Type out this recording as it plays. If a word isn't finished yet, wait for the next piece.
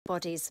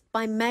antibodies.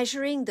 By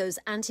measuring those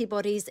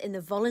antibodies in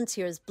the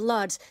volunteers'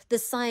 blood, the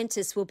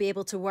scientists will be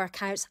able to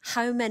work out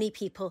how many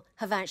people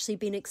have actually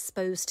been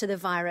exposed to the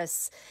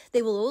virus.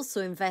 They will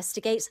also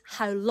investigate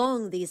how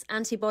long these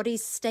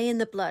antibodies stay in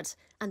the blood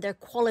and their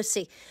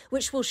quality,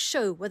 which will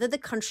show whether the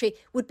country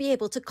would be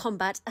able to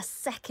combat a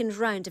second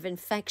round of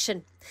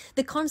infection.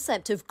 The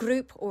concept of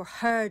group or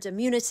herd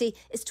immunity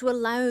is to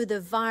allow the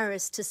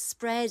virus to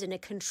spread in a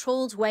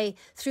controlled way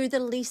through the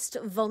least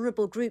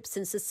vulnerable groups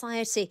in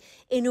society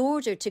in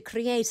order to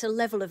create a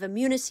level of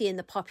immunity in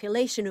the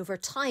population over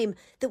time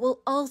that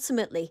will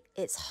ultimately,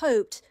 it's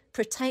hoped,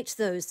 protect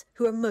those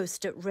who are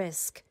most at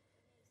risk.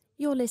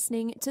 You're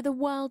listening to the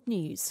World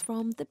News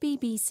from the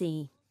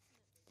BBC.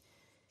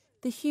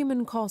 The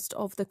human cost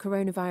of the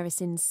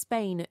coronavirus in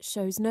Spain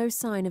shows no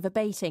sign of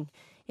abating.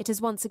 It has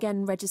once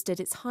again registered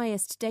its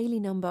highest daily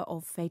number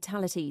of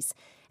fatalities.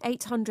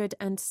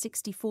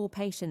 864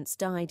 patients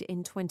died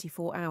in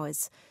 24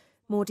 hours.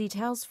 More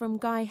details from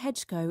Guy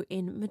Hedgecoe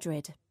in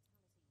Madrid.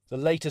 The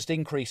latest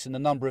increase in the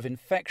number of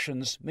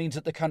infections means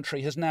that the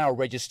country has now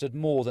registered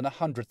more than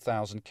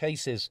 100,000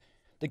 cases.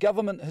 The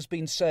government has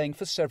been saying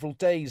for several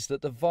days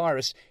that the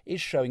virus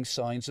is showing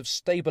signs of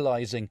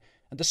stabilising.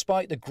 And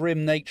despite the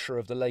grim nature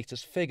of the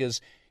latest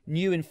figures,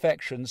 new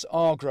infections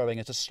are growing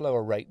at a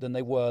slower rate than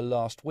they were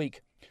last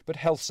week. But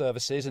health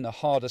services in the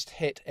hardest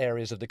hit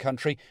areas of the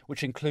country,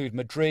 which include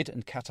Madrid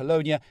and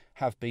Catalonia,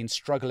 have been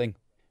struggling.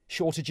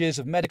 Shortages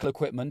of medical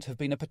equipment have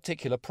been a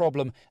particular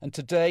problem, and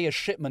today a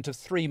shipment of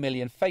 3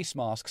 million face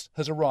masks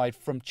has arrived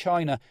from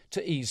China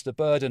to ease the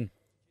burden.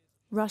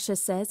 Russia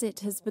says it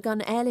has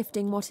begun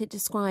airlifting what it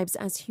describes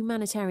as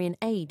humanitarian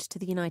aid to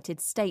the United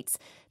States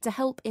to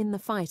help in the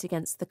fight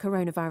against the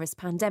coronavirus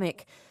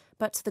pandemic.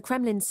 But the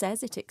Kremlin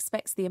says it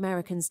expects the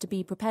Americans to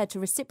be prepared to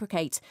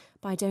reciprocate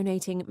by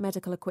donating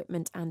medical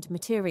equipment and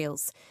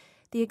materials.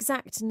 The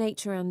exact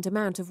nature and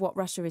amount of what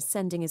Russia is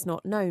sending is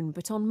not known,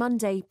 but on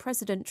Monday,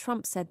 President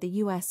Trump said the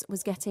US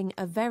was getting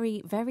a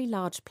very, very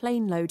large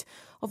plane load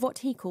of what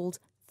he called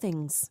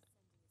things.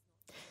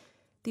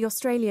 The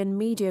Australian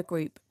media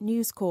group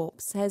News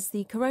Corp says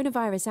the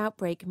coronavirus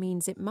outbreak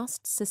means it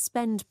must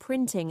suspend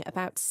printing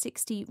about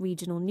 60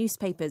 regional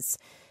newspapers.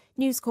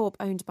 News Corp,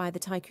 owned by the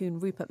tycoon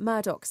Rupert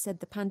Murdoch, said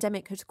the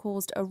pandemic had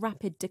caused a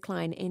rapid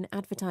decline in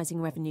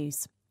advertising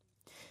revenues.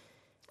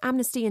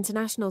 Amnesty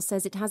International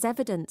says it has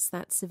evidence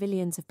that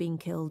civilians have been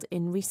killed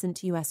in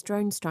recent US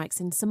drone strikes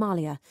in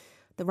Somalia.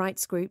 The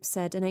rights group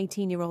said an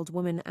 18-year-old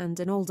woman and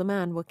an older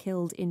man were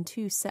killed in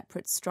 2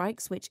 separate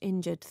strikes which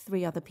injured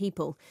 3 other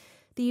people.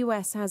 The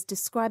US has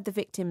described the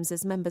victims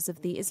as members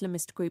of the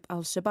Islamist group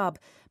Al-Shabaab,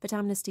 but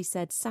Amnesty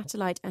said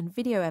satellite and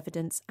video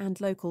evidence and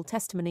local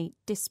testimony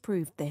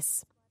disproved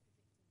this.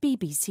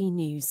 BBC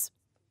News.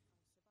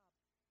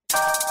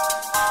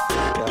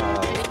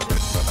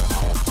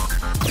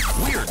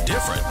 We're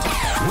different.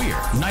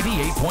 We're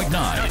 98.9.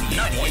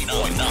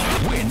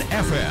 98.9. Win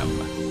FM.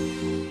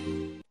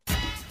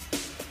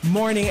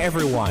 Morning,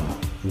 everyone.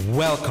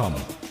 Welcome.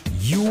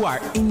 You are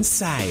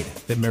inside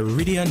the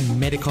Meridian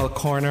Medical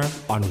Corner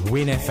on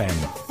Win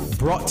FM.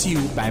 Brought to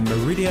you by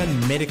Meridian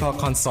Medical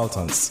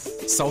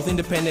Consultants, South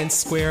Independence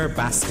Square,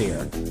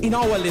 Bastaire. In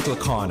our little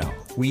corner,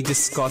 we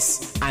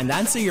discuss and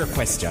answer your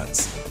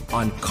questions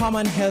on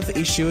common health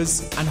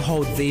issues and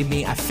how they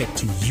may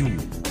affect you.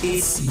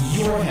 It's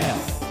your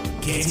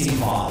health. Get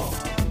involved.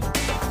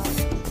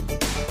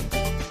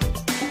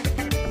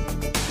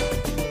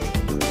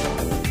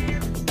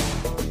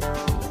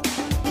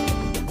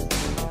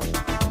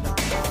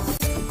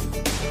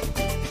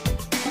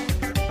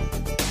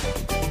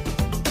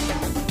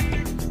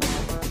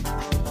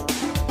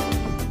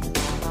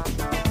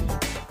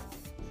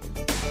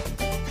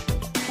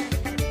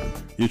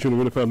 Each and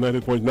every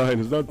FM 90.9.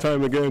 It's that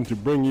time again to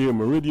bring you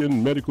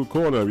Meridian Medical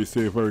Corner. We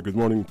say a very good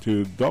morning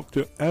to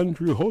Dr.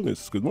 Andrew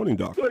Holness. Good morning,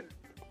 Doc.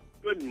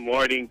 Good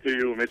morning to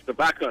you, Mr.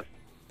 Backus.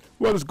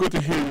 Well, it's good to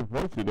hear your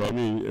voice, you know. I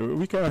mean,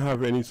 we can't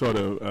have any sort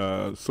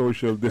of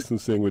social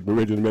distancing with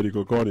Meridian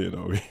Medical Corner, you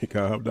know. We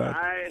can't have that.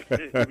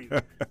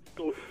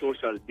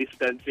 Social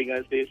distancing,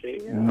 as they say.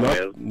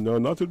 No,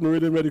 not with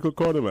Meridian Medical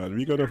Corner, man.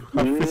 We're going to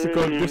have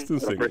physical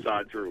distancing. Press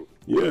on through.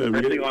 Yeah,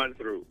 pressing on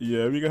through.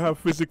 Yeah, we're going to have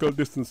physical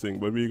distancing,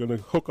 but we're going to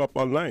hook up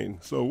online.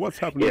 So what's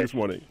happening this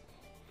morning?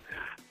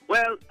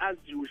 Well, as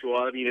usual,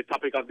 I mean, the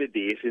topic of the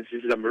day, since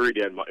this is a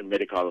Meridian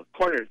Medical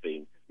Corner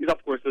thing, is,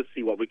 of course, to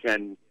see what we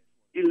can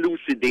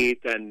elucidate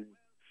and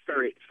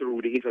ferret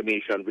through the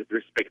information with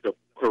respect to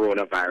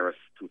coronavirus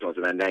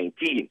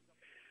 2019.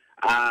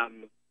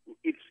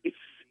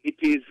 It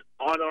is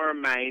on our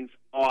minds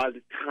all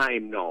the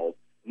time now,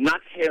 not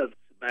helped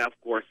by, of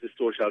course, the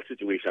social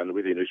situation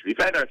within which we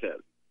find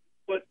ourselves,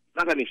 but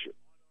not an issue.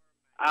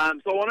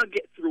 So I want to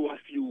get through a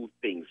few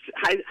things,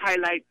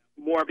 highlight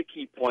more of the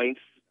key points,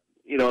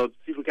 you know,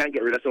 see if we can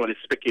get rid of some of the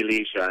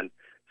speculation,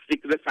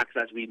 stick to the facts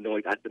as we know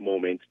it at the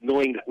moment,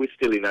 knowing that we're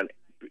still in a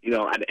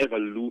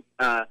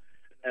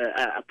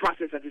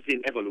process that is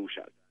in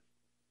evolution.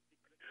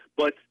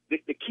 But the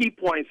key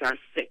points are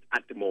set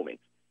at the moment.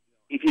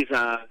 It is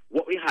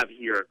what we have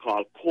here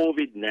called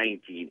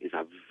COVID-19 is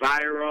a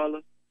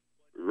viral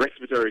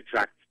respiratory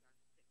tract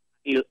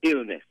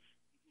illness.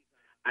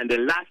 And the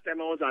last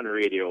time I was on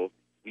radio,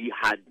 we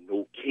had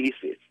no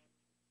cases.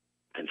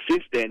 And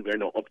since then, we're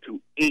now up to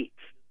 8.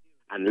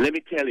 And let me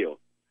tell you,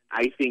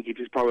 I think it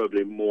is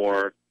probably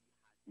more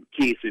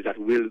cases that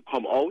will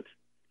come out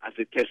as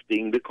the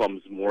testing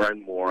becomes more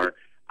and more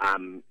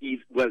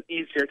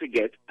easier to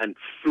get and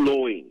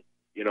flowing.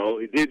 You know,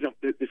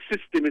 the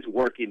system is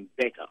working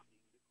better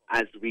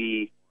as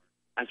we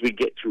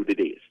get through the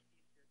days.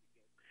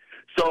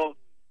 So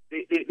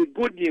the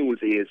good news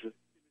is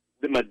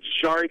the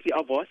majority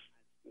of us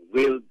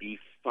will be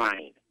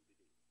fine.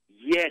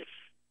 Yes,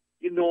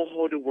 you know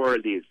how the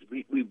world is.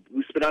 We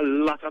spend a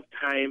lot of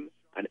time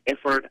and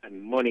effort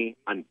and money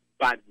on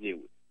bad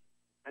news.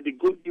 And the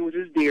good news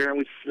is there, and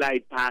we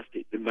slide past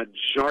it. The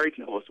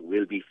majority of us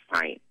will be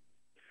fine.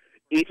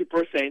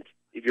 80%,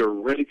 if you're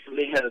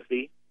relatively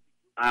healthy,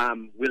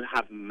 will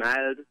have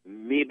mild,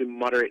 maybe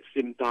moderate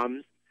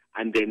symptoms,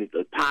 and then it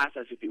will pass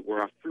as if it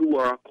were a flu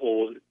or a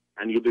cold,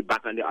 and you'll be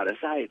back on the other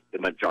side, the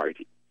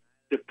majority.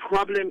 The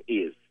problem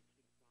is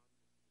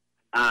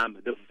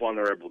the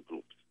vulnerable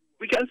groups.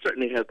 We can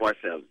certainly help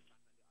ourselves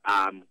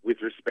with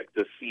respect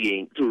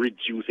to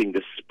reducing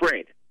the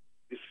spread,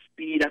 the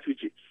speed at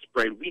which it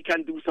spread. We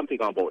can do something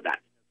about that.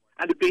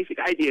 And the basic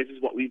idea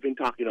is what we've been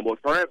talking about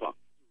forever,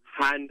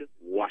 hand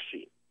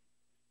washing.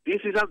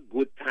 This is a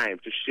good time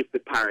to shift the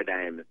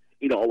paradigm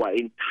in our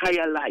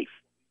entire life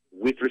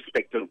with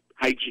respect to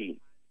hygiene.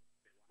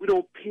 We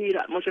don't pay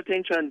that much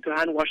attention to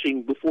hand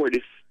washing before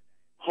this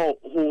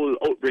whole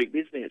outbreak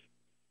business.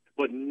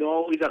 But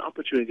now is an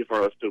opportunity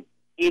for us to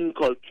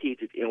inculcate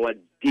it in our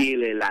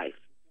daily life,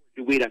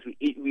 the way that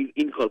we've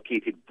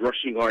inculcated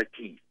brushing our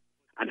teeth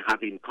and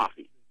having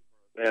coffee.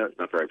 Well,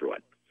 not for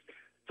everyone.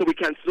 So we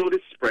can slow the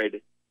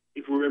spread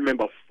if we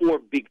remember 4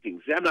 big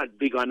things. I'm not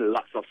big on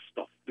lots of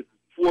stuff. The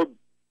 4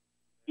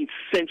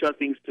 essential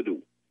things to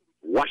do.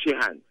 Wash your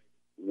hands.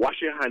 Wash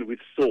your hand with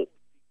soap.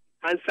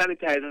 Hand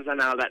sanitizers and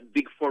all that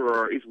big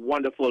furor is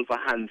wonderful for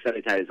hand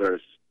sanitizers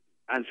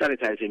and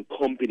sanitizing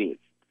companies.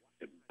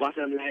 The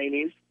bottom line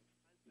is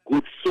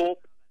good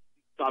soap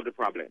solve the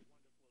problem.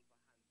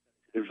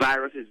 The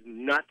virus is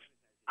not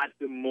at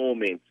the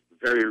moment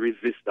very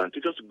resistant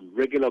to just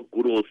regular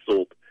good old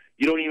soap.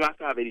 You don't even have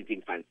to have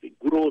anything fancy.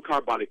 Good old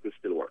carbolic will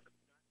still work.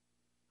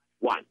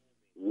 1,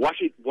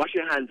 wash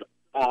your hands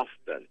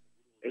often,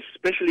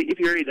 especially if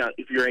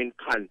you're in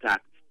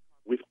contact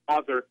with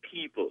other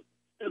people.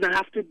 It doesn't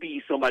have to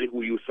be somebody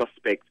who you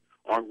suspect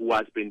or who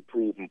has been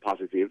proven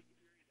positive.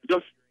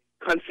 Just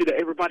consider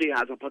everybody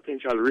has a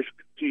potential risk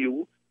to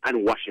you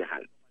and wash your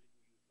hands.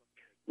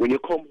 When you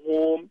come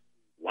home,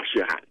 wash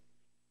your hands.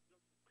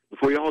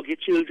 Before you hug your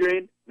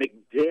children, make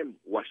them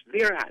wash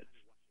their hands.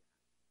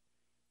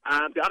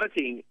 The other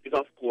thing is,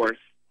 of course,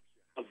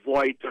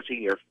 avoid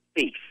touching your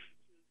face.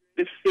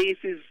 The face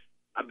is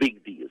a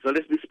big deal, so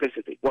let's be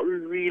specific. What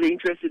we're really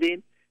interested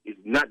in is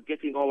not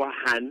getting our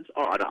hands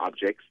or other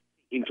objects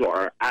into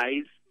our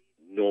eyes,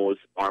 nose,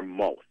 or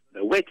mouth.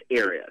 The wet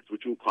areas,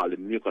 which we call the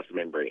mucous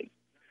membrane.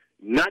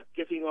 Not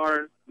getting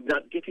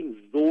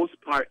those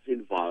parts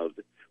involved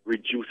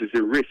reduces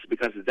the risk,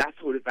 because that's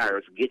how the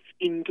virus gets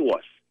into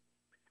us.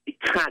 It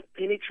can't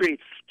penetrate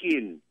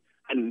skin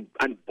and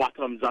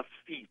bottoms of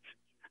feet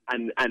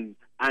and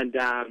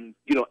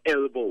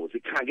elbows.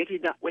 It can't get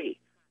in that way.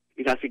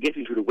 It has to get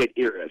into the wet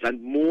areas,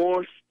 and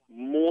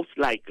most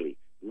likely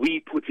we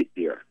put it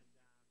there.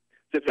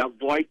 So if you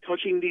avoid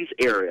touching these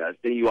areas,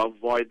 then you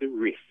avoid the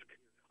risk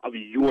of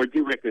you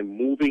directly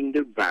moving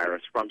the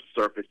virus from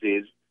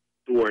surfaces,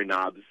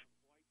 doorknobs,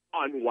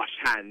 unwashed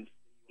hands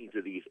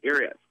into these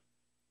areas.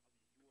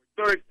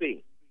 Third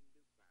thing,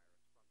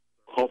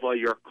 cover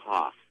your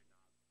cough,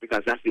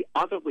 because that's the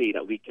other way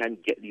that we can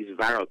get these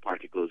viral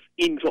particles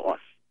into us.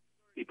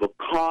 People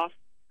cough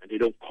and they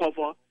don't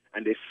cover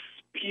and they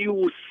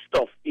spew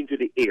stuff into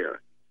the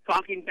air.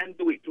 Talking can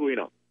do it too,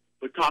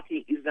 but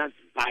talking is as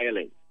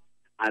violent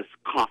as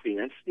coughing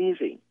and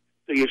sneezing.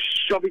 So you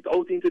shove it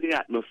out into the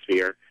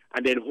atmosphere,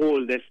 and then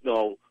Holness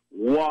now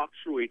walk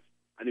through it,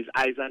 and his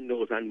eyes and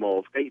nose and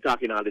mouth, he's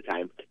talking all the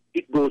time,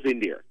 it goes in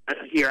there. And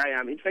here I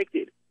am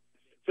infected.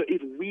 So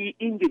if we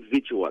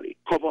individually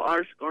cover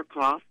our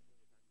cough,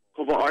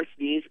 cover our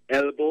sneeze,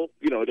 elbow,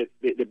 the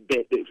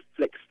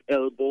flexed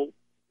elbow,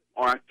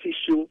 or a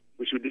tissue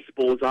which we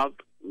dispose of,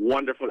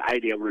 wonderful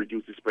idea, will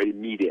reduce the spread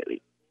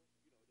immediately.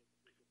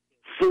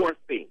 4th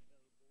thing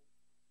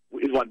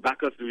is what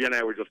Bacchus, you and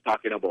I were just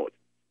talking about,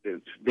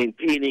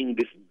 maintaining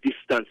this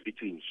distance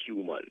between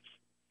humans.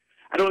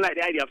 I don't like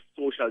the idea of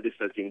social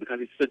distancing because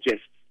it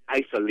suggests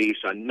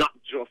isolation, not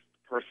just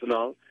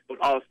personal, but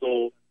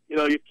also,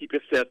 you keep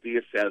yourself to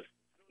yourself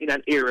in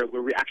an area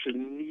where we actually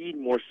need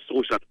more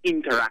social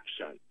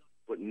interaction,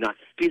 but not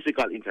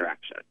physical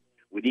interaction.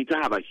 We need to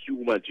have a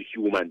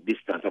human-to-human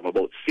distance of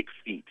about 6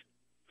 feet.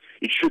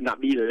 It should not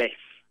be less.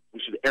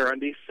 We should err on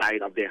the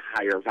side of the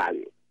higher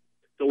value.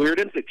 So we're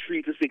going to say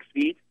 3 to 6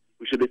 feet,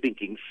 we should be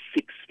thinking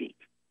 6 feet.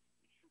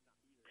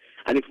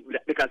 And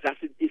because that's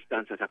the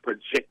distance that a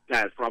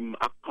projectile from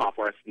a cough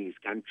or a sneeze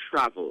can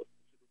travel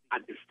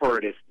at the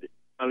furthest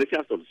unless you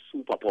have some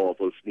super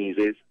powerful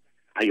sneezes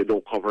and you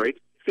don't cover it,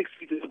 6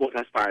 feet is about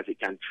as far as it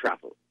can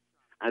travel.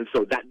 And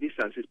so that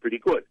distance is pretty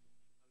good.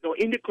 So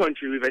in the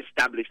country, we've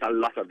established a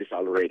lot of this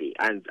already,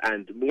 and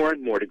more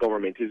and more the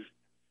government is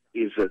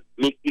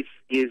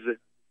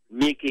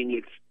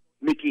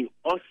making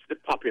us, the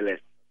populace,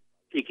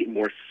 take it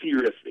more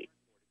seriously,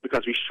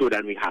 because we should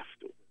and we have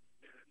to.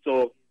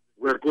 So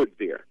we're good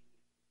there.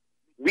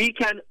 We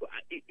can.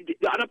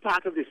 The other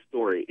part of this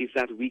story is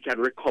that we can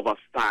recover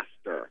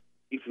faster.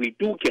 If we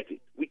do get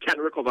it, we can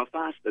recover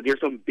faster. There's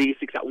some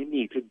basics that we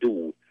need to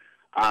do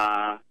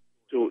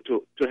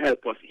to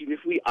help us, even if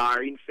we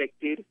are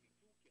infected,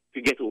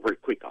 to get over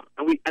it quicker.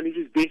 And it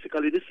is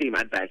basically the same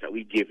advice that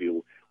we give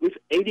you with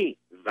any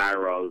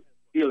viral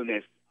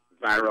illness,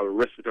 viral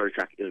respiratory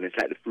tract illness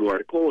like the flu or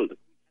the cold.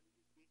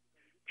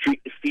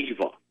 Treat the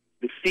fever.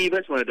 The fever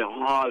is one of the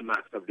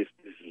hallmarks of this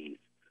disease.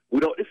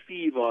 Without the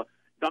fever,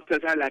 doctors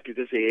are likely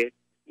to say,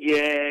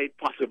 yeah, it's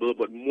possible,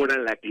 but more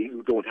than likely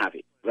you don't have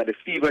it. But the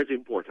fever is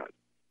important.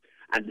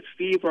 And the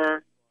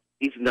fever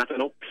is not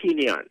an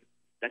opinion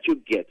that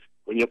you get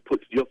when you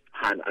put your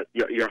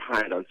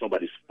hand on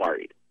somebody's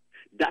forehead.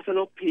 That's an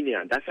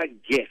opinion. That's a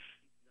guess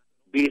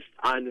based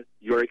on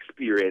your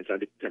experience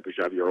and the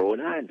temperature of your own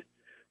hand.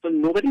 So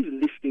nobody's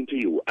listening to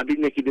you. I've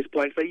been making this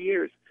point for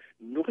years.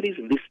 Nobody's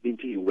listening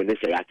to you when they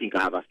say, I think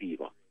I have a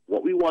fever.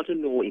 What we want to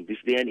know in this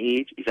day and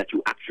age is that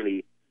you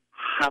actually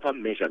have a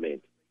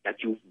measurement that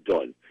you've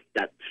done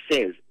that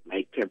says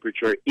my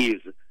temperature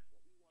is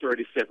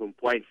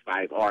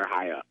 37.5 or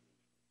higher.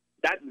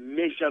 That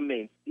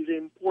measurement is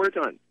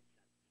important.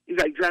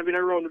 It's like driving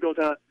around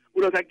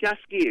without a gas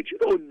gauge. You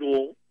don't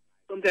know.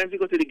 Sometimes you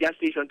go to the gas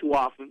station too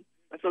often,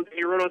 and sometimes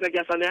you run out of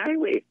gas on the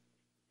highway.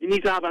 You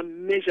need to have a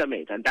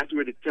measurement, and that's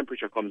where the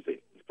temperature comes in,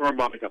 the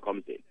thermometer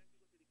comes in.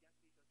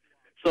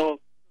 So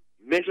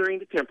measuring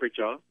the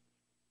temperature,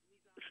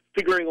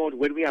 figuring out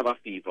when we have a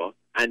fever,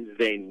 and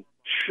then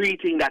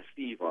treating that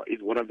fever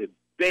is one of the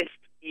best,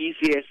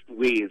 easiest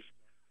ways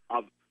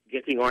of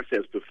getting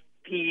ourselves to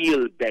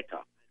feel better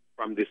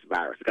from this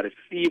virus. Because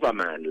a fever,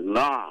 man,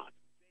 Lord,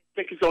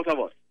 take it out of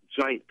us.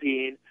 Joint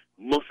pain,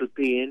 muscle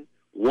pain,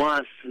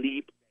 want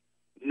sleep,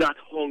 not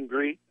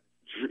hungry,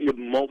 your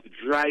mouth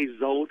dries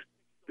out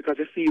because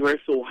the fever is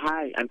so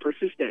high and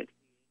persistent.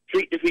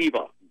 Treat the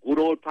fever. Good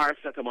old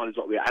paracetamol is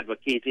what we're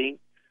advocating.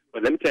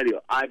 But let me tell you,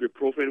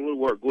 ibuprofen will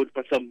work good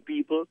for some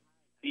people.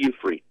 Feel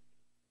free.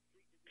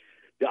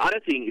 The other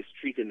thing is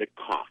treating the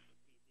cough.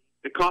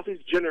 The cough is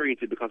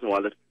generated because of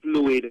all the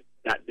fluid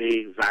that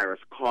the virus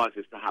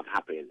causes to have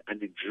happen and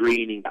the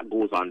draining that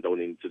goes on down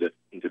into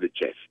the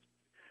chest.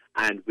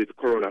 And with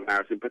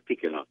coronavirus in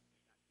particular,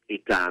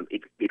 it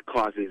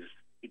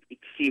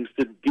seems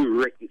to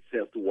direct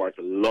itself towards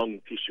lung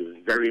tissues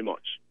very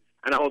much.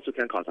 And it also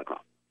can cause a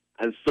cough.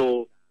 And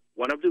so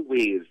one of the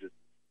ways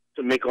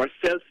to make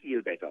ourselves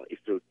feel better is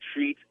to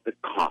treat the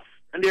cough.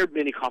 And there are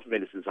many cough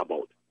medicines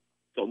about.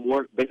 Some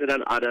work better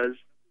than others.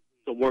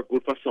 Some work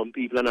good for some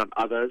people and not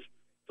others.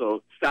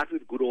 So start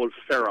with good old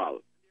Ferrol.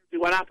 See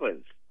what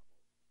happens.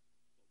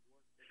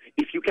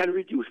 If you can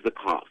reduce the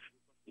cough,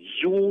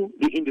 you,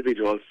 the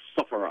individual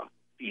sufferer,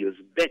 feels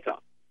better,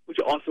 which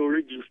also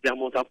reduces the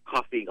amount of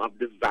coughing of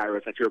the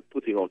virus that you're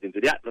putting out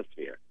into the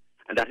atmosphere.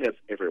 And that helps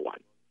everyone.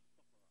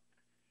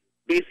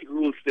 Basic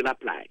rules still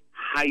apply.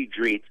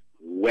 Hydrate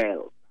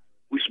well,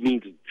 which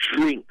means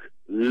drink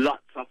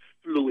lots of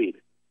fluid.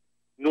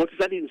 Notice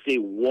I didn't say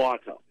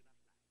water.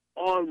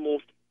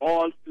 Almost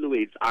all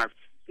fluids are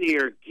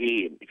fair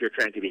game if you're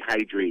trying to be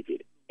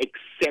hydrated,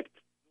 except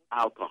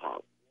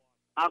alcohol.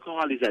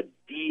 Alcohol is a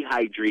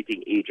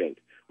dehydrating agent,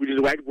 which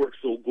is why it works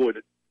so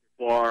good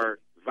for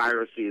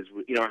viruses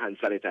in our hand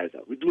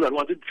sanitizer. We do not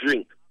want to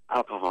drink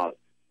alcohol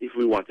if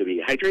we want to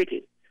be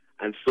hydrated.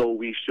 And so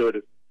we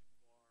should,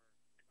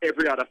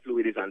 every other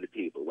fluid is on the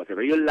table.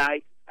 Whatever you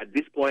like, at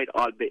this point,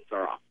 all bets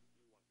are off.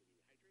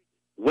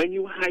 When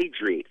you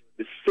hydrate,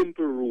 the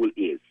simple rule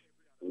is,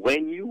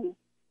 when you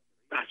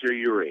pass your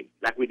urine,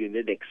 like within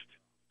the next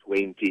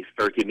 20,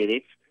 30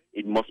 minutes,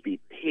 it must be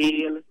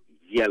pale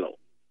yellow.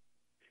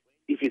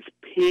 If it's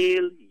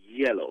pale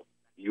yellow,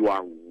 you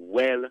are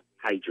well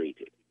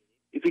hydrated.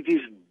 If it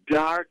is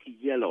dark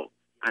yellow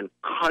and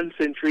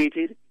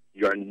concentrated,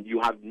 you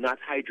have not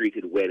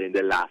hydrated well in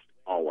the last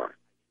hour.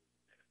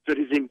 So it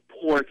is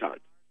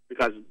important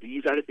because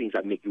these are the things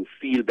that make you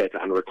feel better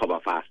and recover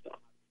faster.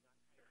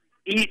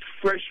 Eat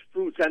fresh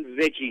fruits and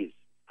veggies,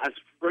 as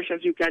fresh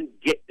as you can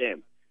get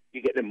them.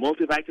 You get the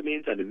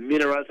multivitamins and the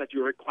minerals that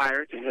you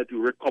require to help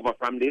you recover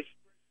from this,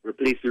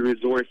 replace the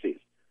resources.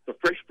 So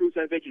fresh fruits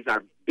and veggies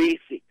are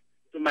basic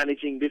to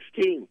managing this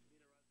thing.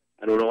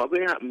 I don't know what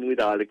will happen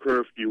with all the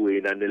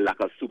curfewing and the lack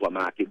of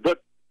supermarket,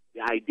 but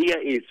the idea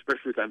is fresh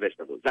fruits and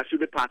vegetables. That should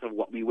be part of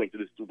what we went to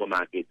the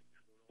supermarket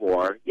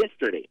for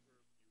yesterday.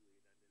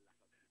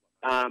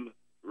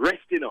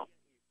 Rest enough.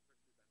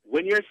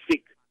 When you're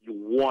sick, you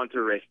want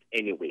to rest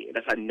anyway.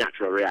 That's a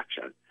natural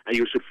reaction, and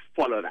you should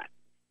follow that.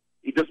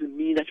 It doesn't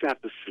mean that you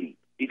have to sleep.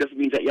 It doesn't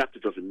mean that you have to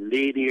just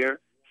lay there,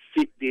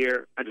 sit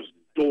there, and just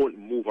don't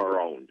move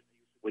around.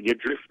 When you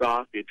drift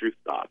off, you drift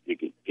off. You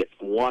get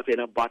some water in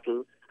a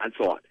bottle and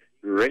so on.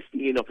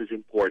 Resting enough is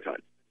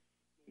important.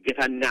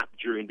 Get a nap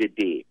during the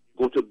day.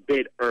 Go to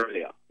bed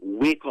earlier.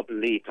 Wake up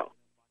later.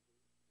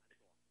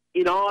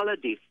 In all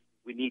of this,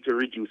 we need to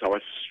reduce our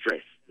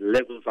stress,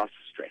 levels of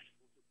stress.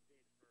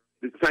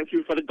 Thank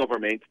you for the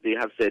government. They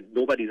have said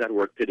nobody's at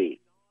work today.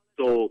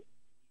 So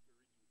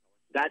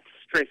that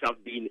stress of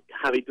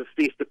having to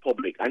face the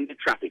public and the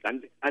traffic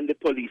and the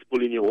police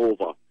pulling you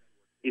over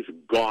is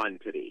gone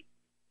today.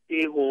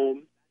 Stay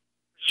home,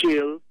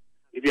 chill.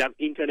 If you have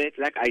internet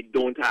like I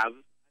don't have,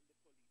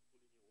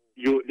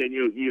 you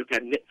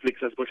can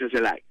Netflix as much as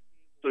you like.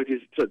 So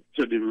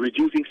the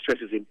reducing stress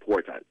is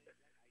important.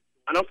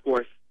 And of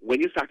course, when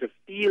you start to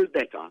feel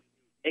better,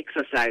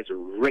 exercise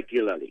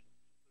regularly.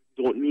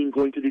 Don't mean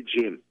going to the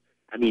gym.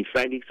 I mean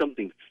finding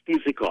something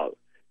physical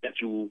that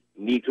you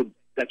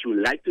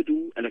like to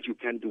do and that you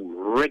can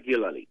do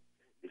regularly.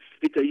 The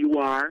fitter you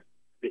are,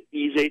 the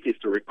easier it is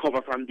to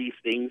recover from these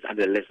things and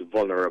the less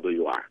vulnerable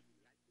you are.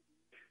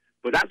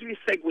 But as we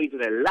segue into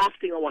the last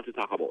thing I want to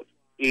talk about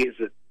is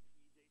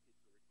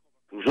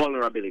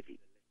vulnerability.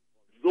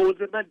 Though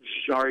the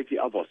majority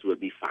of us will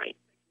be fine,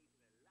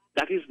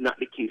 that is not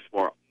the case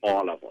for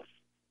all of us.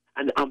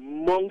 And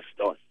amongst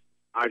us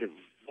are the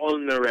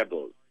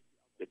vulnerable,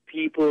 the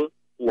people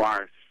who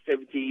are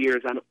 70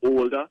 years and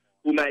older,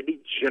 who might be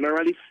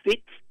generally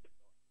fit,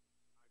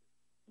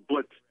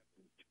 but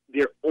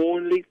their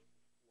only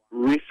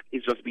risk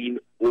is just being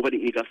over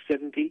the age of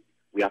 70.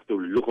 We have to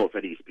look out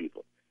for these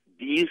people.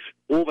 These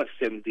over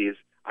 70s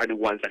are the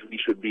ones that we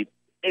should be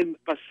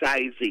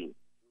emphasizing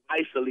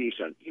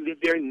isolation, even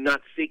if they're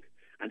not sick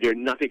and they're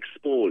not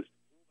exposed.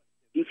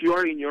 If you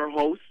are in your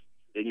house,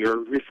 then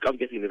your risk of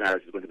getting the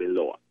virus is going to be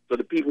lower. So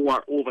the people who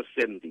are over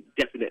 70,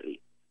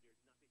 definitely.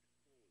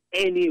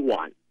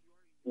 Anyone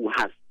who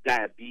has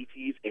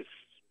diabetes,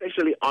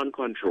 especially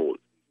uncontrolled,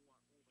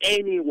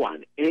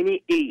 anyone,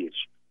 any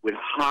age with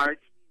heart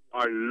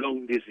or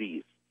lung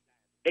disease,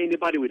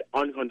 anybody with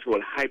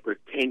uncontrolled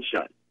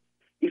hypertension,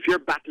 if you're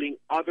battling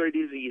other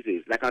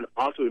diseases like an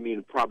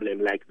autoimmune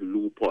problem like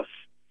lupus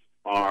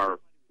or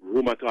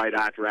rheumatoid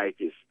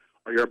arthritis,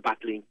 or you're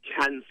battling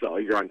cancer,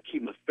 or you're on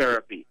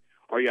chemotherapy,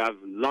 or you have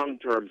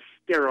long-term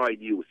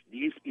steroid use,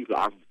 these people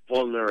are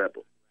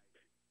vulnerable.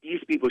 These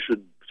people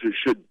should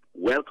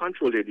well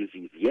control their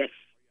disease, yes,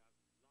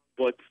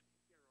 but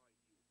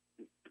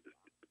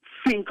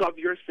think of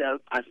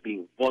yourself as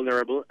being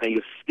vulnerable and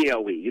you stay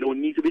away. You don't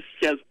need to be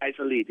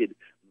self-isolated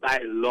by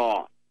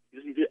law. You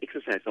just need to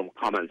exercise some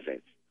common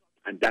sense,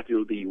 and that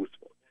will be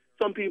useful.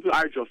 Some people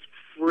are just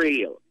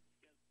frail.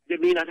 They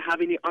may not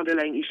have any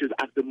underlying issues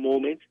at the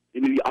moment. They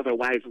may be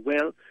otherwise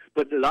well,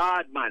 but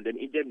Lord, man, then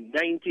in their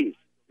 90s,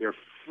 they're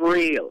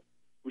frail,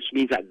 which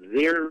means that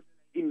their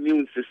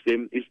immune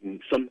system is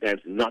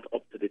sometimes not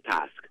up to the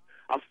task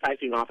of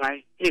fighting off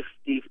a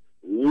hefty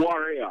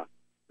warrior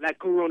like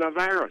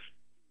coronavirus.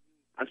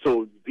 And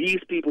so these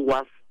people who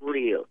are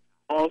frail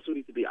also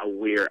need to be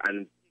aware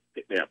and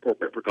take the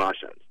appropriate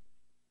precautions.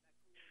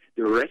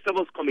 The rest of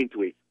us come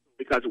into it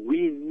because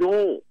we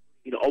know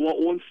in our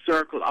own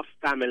circle of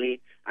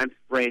family and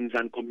friends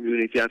and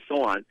community and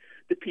so on,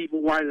 the people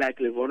who are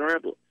likely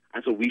vulnerable.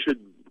 And so we should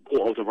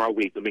go out of our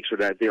way to make sure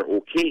that they're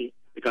okay,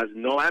 because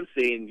now I'm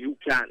saying you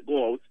can't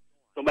go out.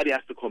 Somebody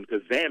has to come to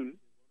them,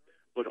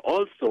 but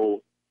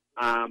also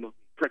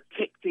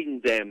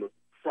protecting them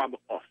from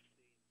us,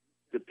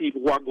 the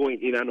people who are going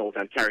in and out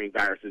and carrying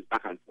viruses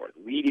back and forth.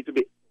 We need to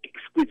be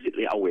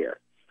exquisitely aware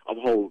of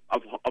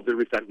the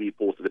risk that we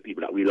pose to the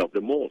people that we love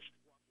the most.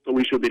 So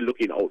we should be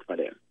looking out for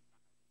them.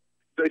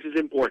 So it is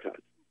important.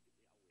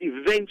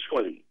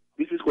 Eventually,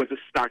 this is going to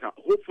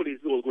hopefully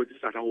it's going to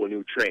start a whole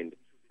new trend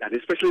that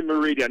especially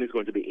Meridian is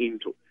going to be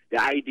into.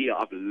 The idea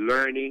of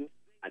learning,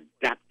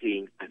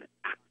 adapting, and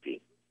acting.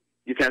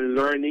 You can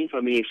learn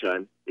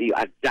information, you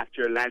adapt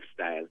your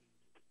lifestyle,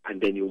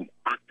 and then you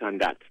act on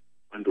that,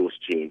 on those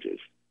changes.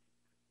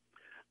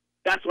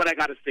 That's what I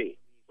got to say.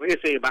 What do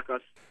you say,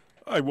 Bacchus?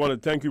 I want to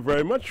thank you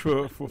very much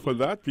for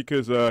that,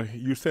 because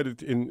you said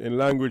it in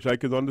language I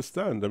could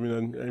understand. I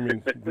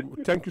mean,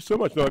 thank you so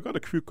much. Now, I got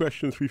a few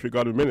questions if you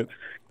got a minute.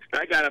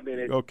 I got a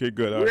minute. Okay,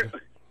 good. All right.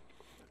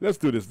 Let's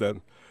do this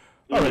then.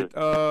 All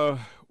right.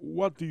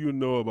 What do you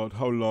know about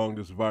how long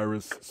this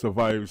virus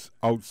survives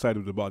outside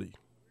of the body?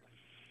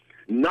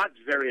 Not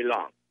very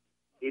long.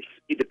 It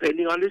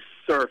depending on the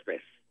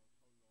surface.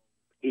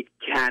 It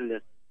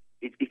can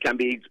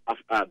be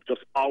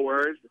just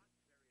hours.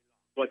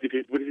 But if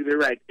it would be the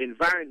right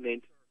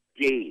environment,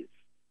 days.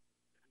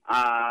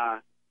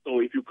 So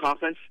if you cough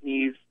and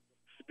sneeze,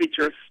 spit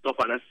your stuff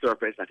on a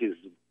surface that is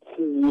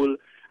cool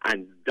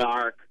and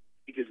dark,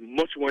 it is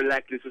much more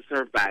likely to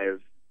survive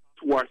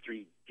 2 or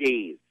 3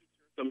 days,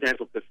 sometimes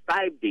up to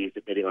 5 days,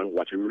 depending on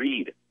what you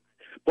read.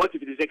 But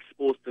if it is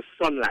exposed to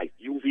sunlight,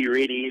 UV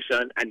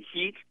radiation, and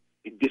heat,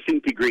 it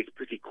disintegrates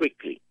pretty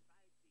quickly.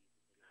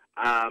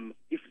 And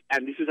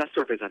this is a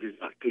surface that is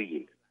not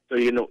clean. So,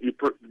 you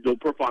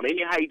don't perform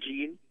any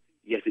hygiene,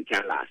 yes, it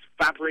can last.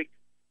 Fabric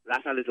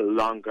lasts a little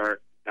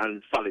longer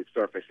than solid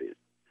surfaces.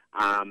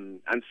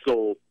 And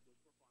so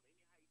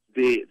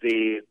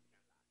the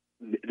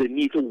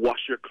need to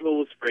wash your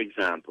clothes, for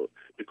example,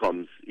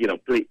 becomes,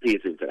 plays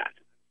into that.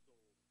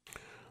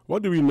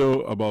 What do we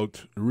know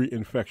about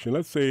reinfection?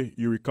 Let's say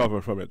you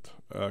recover from it.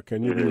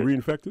 Can you be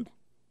reinfected?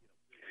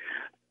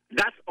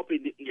 That's up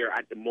in the air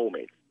at the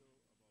moment,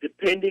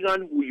 depending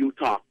on who you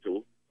talk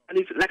to. And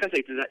it's, like I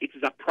said, it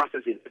is a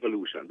process in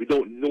evolution. We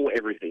don't know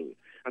everything.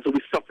 And so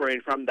we're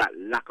suffering from that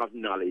lack of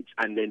knowledge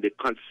and then the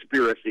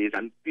conspiracies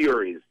and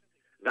theories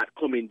that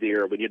come in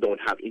there when you don't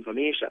have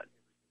information.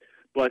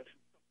 But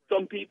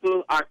some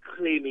people are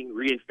claiming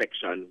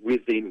reinfection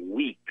within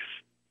weeks.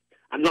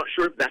 I'm not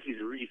sure if that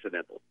is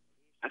reasonable.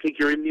 I think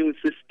your immune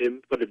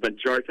system, for the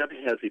majority of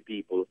healthy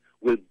people,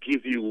 will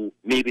give you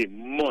maybe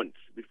months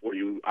before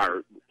you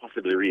are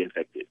possibly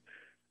reinfected.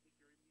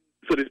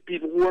 So the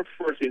people who are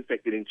first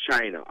infected in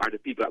China are the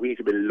people that we need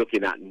to be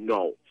looking at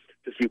now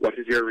to see what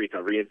is your rate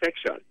of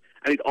reinfection.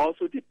 And it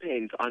also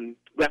depends on,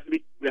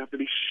 we have to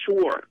be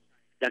sure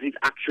that they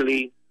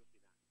actually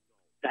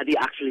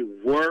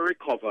were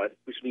recovered,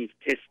 which means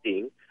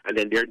testing, and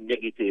then they're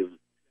negative,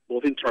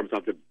 both in terms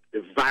of the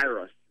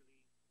virus,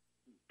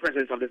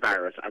 presence of the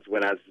virus, as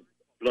well as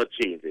blood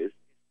changes.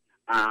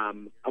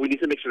 And we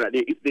need to make sure that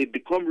if they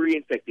become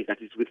reinfected, that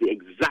it's with the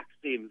exact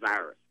same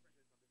virus.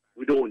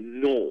 We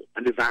don't know,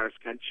 and the virus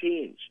can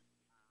change.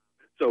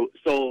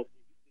 So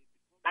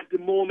at the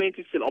moment,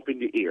 it's still up in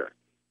the air.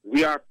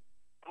 We are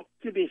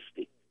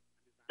optimistic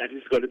that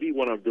it's going to be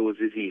one of those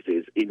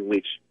diseases in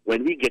which,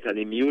 when we get an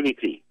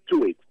immunity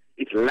to it,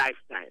 it's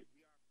lifetime.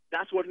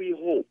 That's what we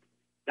hope.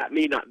 That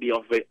may not be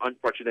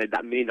unfortunate.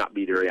 That may not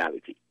be the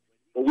reality.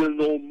 But we'll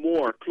know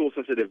more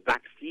closer to the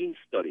vaccine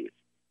studies,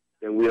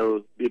 then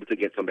we'll be able to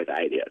get some better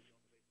ideas.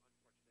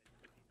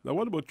 Now,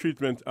 what about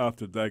treatment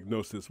after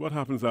diagnosis? What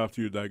happens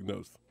after you're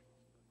diagnosed?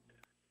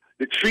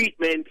 The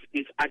treatment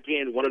is,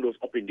 again, one of those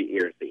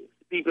up-in-the-air things.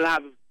 People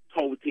have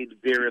touted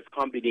various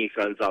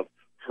combinations of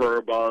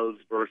herbals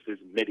versus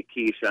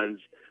medications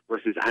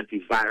versus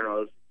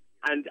antivirals,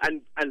 and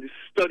the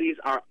studies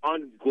are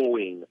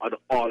ongoing on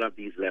all of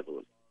these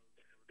levels.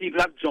 People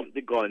have jumped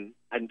the gun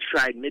and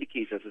tried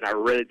medications that are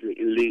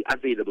readily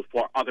available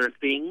for other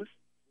things,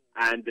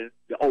 and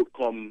the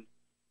outcome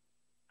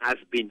has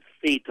been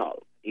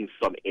fatal in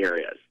some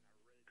areas.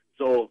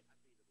 So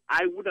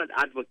I would not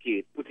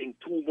advocate putting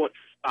too much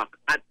stock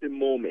at the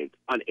moment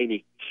on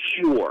any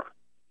cure.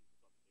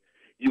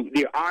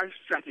 There are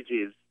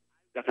strategies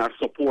that are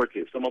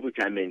supportive, some of which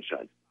I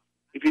mentioned.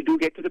 If you do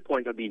get to the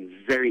point of being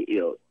very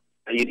ill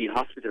and you need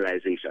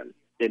hospitalization,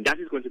 then that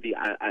is going to be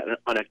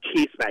on a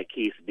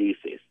case-by-case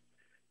basis.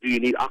 Do you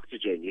need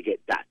oxygen? You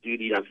get that. Do you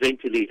need a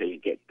ventilator? You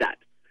get that.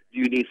 Do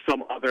you need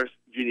some others?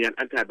 Do you need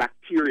an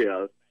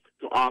antibacterial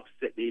to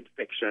offset the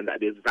infection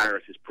that this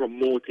virus is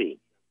promoting?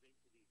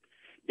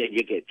 Then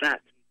you get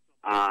that.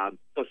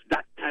 So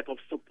that type of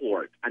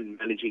support and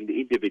managing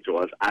the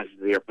individuals as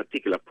their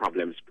particular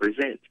problems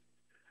present.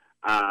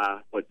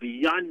 But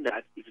beyond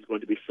that, it is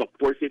going to be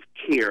supportive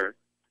care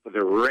for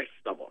the rest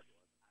of us.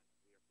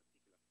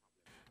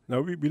 Now,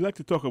 we like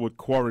to talk about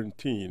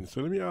quarantine.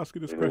 So let me ask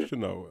you this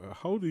question now.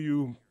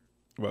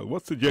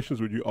 What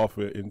suggestions would you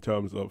offer in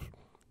terms of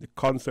the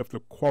concept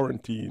of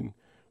quarantine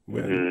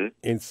when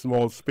in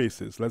small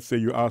spaces? Let's say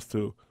you're asked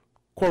to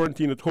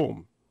quarantine at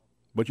home,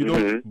 but you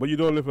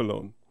don't live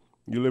alone.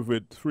 You live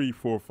with 3,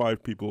 4,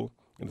 5 people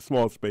in a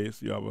small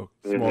space. You have a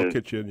small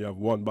kitchen. You have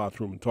one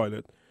bathroom and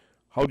toilet.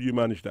 How do you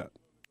manage that?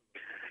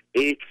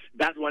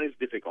 That one is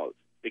difficult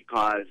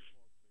because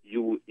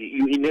you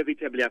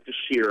inevitably have to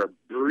share a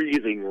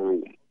breathing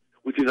room,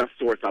 which is a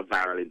source of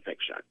viral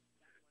infection.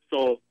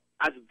 So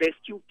as best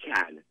you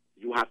can,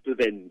 you have to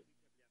then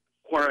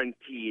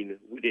quarantine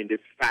within the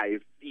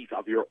 5 feet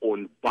of your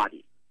own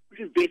body, which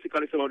is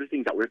basically some of the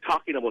things that we're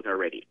talking about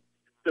already.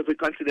 So if we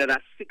consider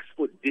that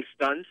 6-foot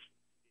distance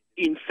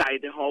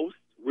inside the house,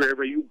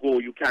 wherever you go,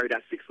 you carry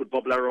that 6-foot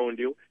bubble around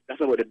you,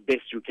 that's about the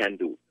best you can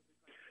do.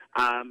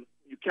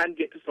 You can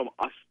get to some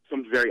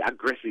very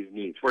aggressive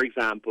needs. For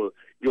example,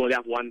 you only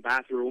have one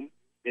bathroom,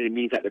 then it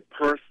means that the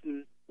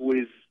person who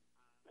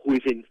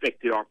is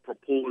infected or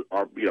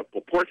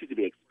purported to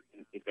be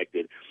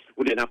infected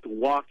would then have to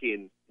walk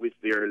in with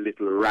their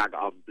little rag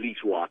of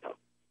bleach water,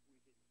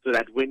 so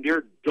that when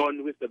they're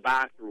done with the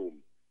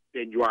bathroom,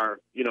 then you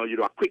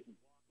do a quick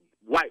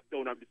wipe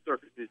down of the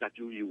surfaces that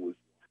you use,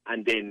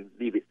 and then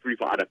leave it free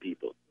for other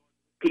people,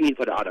 clean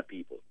for the other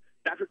people.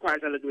 That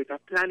requires a little bit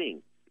of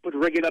planning. But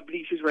regular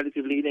bleach is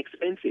relatively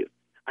inexpensive,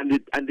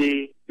 and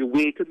the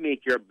way to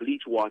make your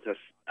bleach water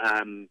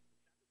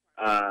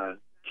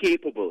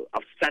capable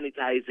of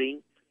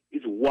sanitizing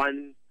is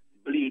 1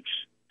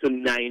 bleach to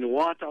 9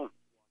 water,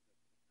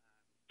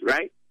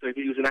 right? So if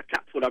you're using a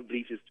cap full of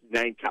bleach, it's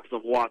 9 caps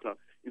of water.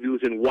 If you're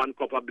using 1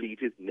 cup of bleach,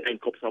 it's 9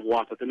 cups of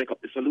water to make up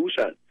the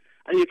solution,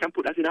 and you can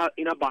put that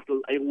in a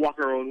bottle and walk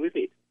around with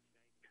it.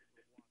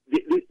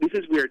 This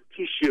is where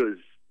tissues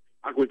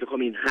are going to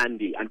come in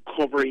handy and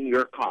covering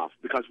your cough,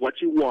 because what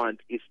you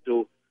want is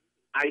to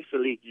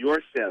isolate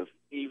yourself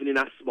even in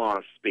a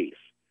small space.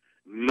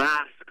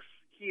 Masks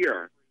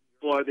here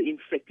for the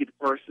infected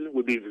person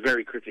would be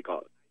very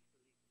critical.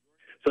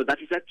 So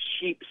that is a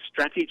cheap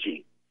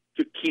strategy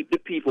to keep the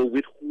people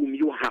with whom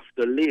you have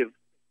to live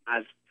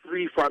as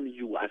free from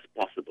you as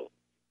possible.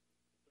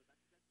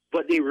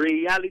 But the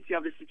reality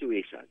of the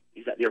situation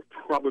is that they're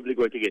probably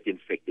going to get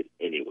infected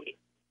anyway.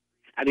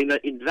 And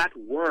in that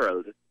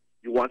world,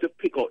 you want to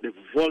pick out the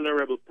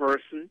vulnerable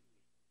person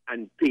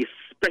and pay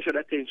special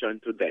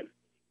attention to them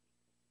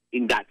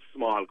in that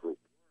small group.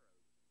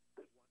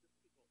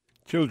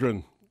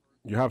 Children.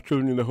 You have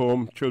children in the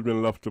home.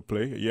 Children love to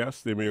play.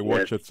 Yes, they may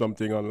watch at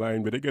something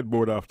online, but they get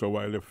bored after a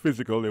while. They're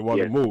physical. They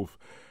want to move.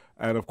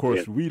 And, of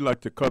course, we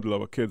like to cuddle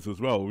our kids as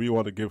well. We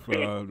want to give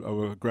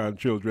our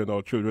grandchildren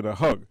or children a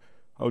hug.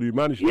 How do you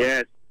manage that?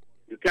 Yes.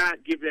 You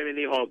can't give them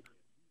any hug.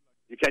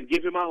 You can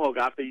give them a hug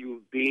after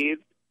you've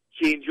bathed,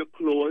 change your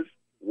clothes,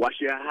 wash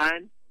your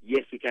hands.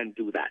 Yes, you can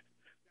do that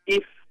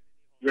if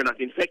you're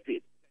not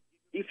infected.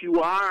 If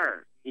you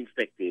are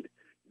infected,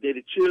 then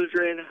the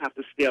children have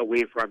to stay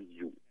away from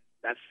you.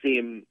 That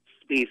same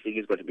spacing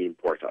is going to be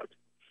important.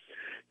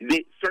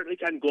 They certainly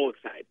can go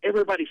outside.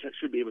 Everybody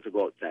should be able to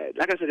go outside.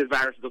 Like I said, the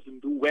virus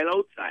doesn't do well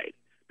outside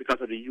because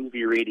of the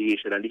UV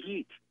radiation and the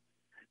heat.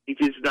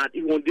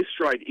 It won't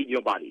destroy it in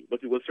your body,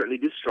 but it will certainly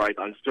destroy it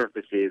on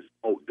surfaces,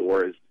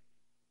 outdoors,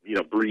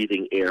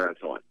 breathing air and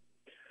so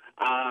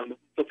on.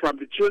 So from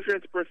the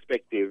children's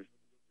perspective,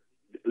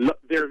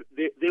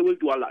 they will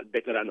do a lot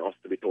better than us,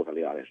 to be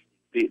totally honest.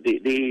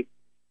 They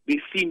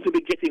seem to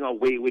be getting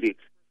away with it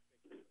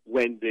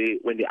when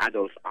the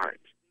adults aren't.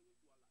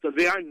 So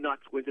they are not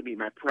going to be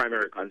my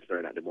primary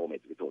concern at the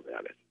moment, to be totally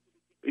honest.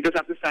 We just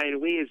have to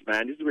find ways,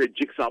 man. This is where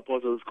jigsaw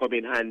puzzles come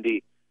in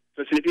handy.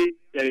 So if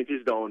it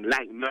is down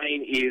like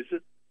mine is,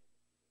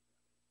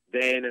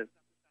 then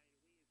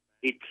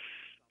it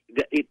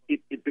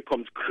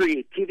becomes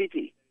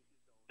creativity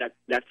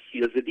that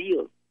seals the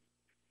deal.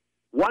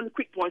 One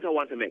quick point I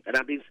want to make, and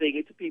I've been saying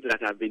it to people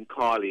that have been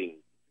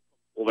calling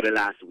over the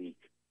last week.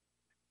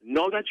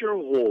 Now that you're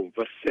home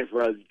for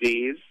several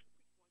days,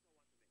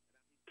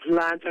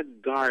 plant a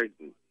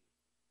garden.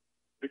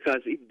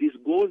 Because if this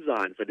goes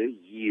on for the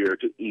year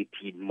to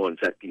 18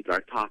 months that people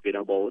are talking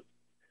about,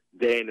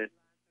 then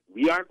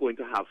we are going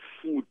to have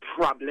food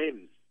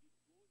problems.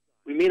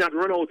 We may not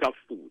run out of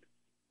food,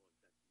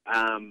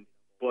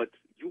 but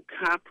you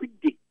can't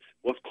predict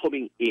what's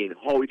coming in,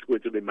 how it's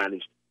going to be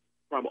managed.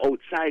 From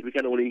outside, we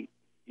can only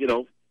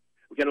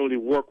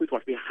work with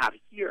what we have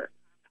here.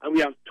 And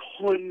we have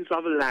tons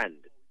of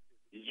land,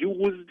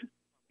 used,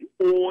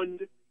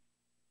 owned,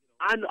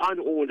 and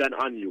unowned and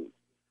unused.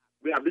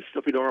 We have this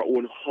stuff in our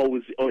own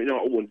house or in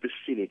our own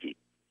vicinity.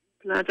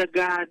 Plant a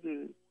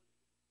garden.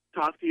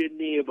 Talk to your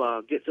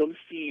neighbor. Get some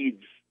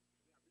seeds.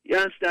 You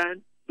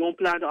understand? Don't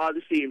plant all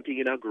the same thing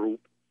in a group.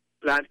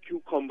 Plant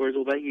cucumbers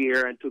over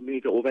here and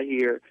tomato over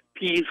here.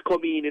 Peas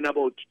come in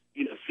about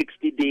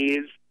 60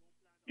 days.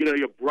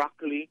 Your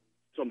broccoli,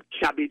 some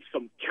cabbage,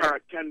 some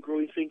carrot can grow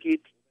in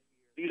Sinkit.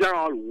 These are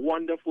all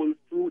wonderful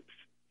fruits.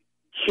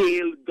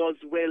 Kale does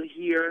well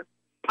here.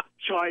 Pak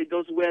choy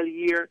does well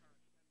here.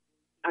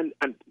 And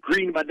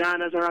green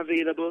bananas are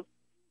available.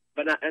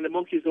 And the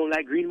monkeys don't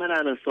like green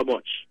bananas so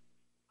much.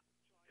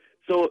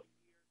 So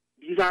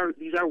these are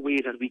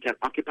ways that we can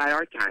occupy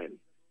our time,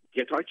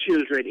 get our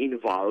children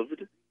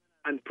involved,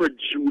 and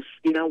produce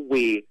in a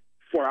way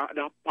for an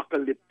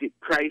apocalyptic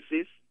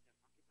crisis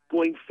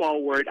going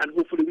forward, and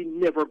hopefully we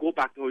never go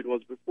back to how it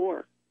was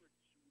before.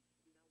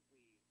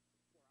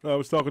 I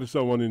was talking to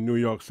someone in New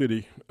York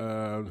City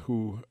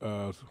whose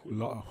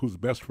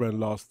best friend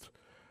lost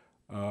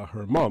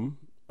her mom.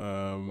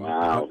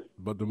 Wow.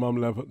 But the mom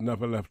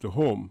never left the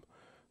home.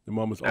 The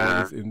mom was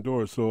always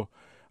indoors. So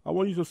I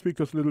want you to speak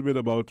to us a little bit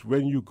about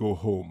when you go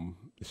home.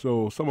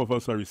 So some of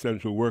us are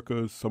essential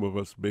workers. Some of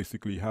us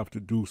basically have to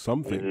do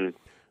something. Mm-hmm.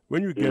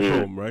 When you get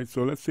home, right?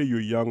 So let's say you're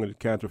young and it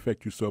can't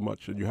affect you so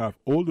much, and you have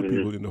older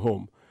people in the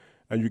home,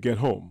 and you get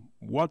home.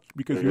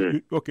 Because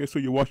so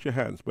you wash your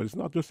hands, but it's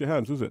not just your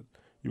hands, is it?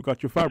 You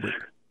got your fabric.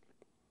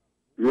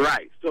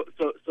 Right.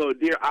 So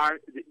there are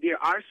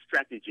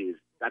strategies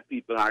that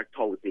people are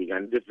touting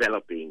and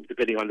developing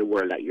depending on the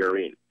world that you're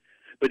in.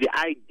 But the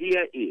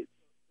idea is,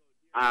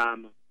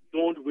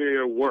 don't wear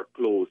your work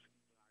clothes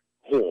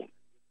home.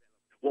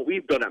 What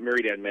we've done at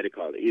Meridian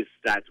Medical is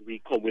that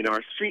we come in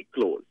our street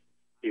clothes.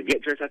 You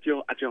get dressed at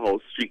your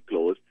house, street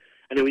clothes,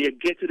 and then when you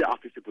get to the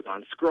office, you put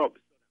on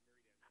scrubs.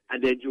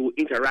 And then you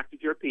interact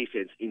with your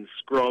patients in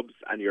scrubs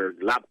and your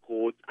lab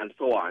coats and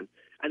so on.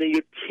 And then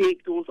you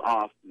take those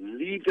off,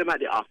 leave them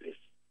at the office,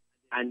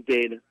 and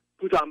then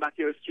put on back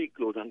your street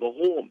clothes and go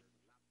home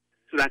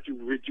so that you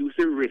reduce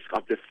the risk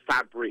of the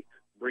fabric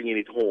bringing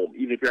it home,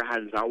 even if your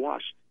hands are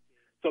washed.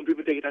 Some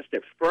people take it a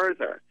step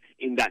further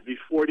in that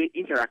before they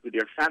interact with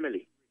their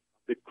family,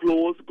 the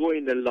clothes go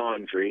in the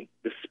laundry,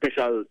 the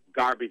special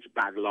garbage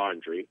bag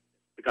laundry,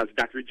 because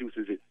that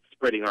reduces it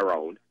spreading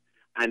around.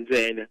 And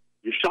then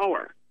you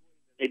shower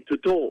head to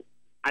toe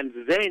and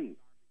then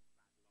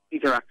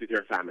interact with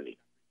your family.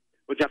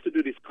 But you have to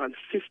do this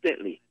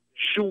consistently.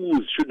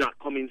 Shoes should not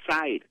come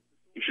inside.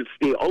 You should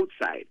stay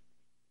outside.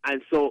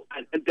 And so,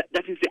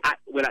 that is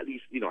well, at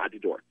least, at the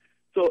door.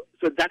 So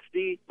that's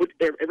but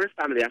every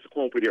family has to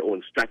come up with their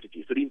own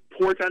strategy. So the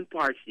important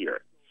part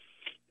here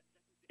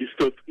is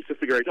to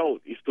figure it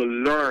out, is to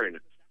learn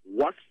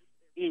what's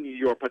in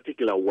your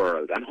particular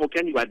world and how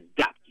can you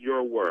adapt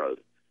your world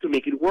to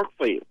make it work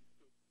for you.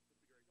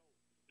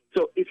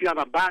 So if you have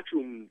a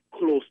bathroom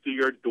close to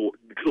your door,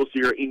 close to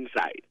your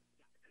inside,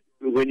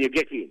 when you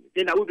get in,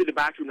 then that would be the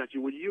bathroom that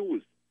you would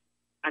use,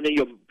 and then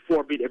you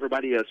forbid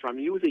everybody else from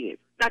using it.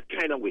 That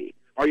kind of way,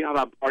 or you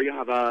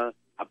have a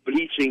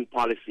bleaching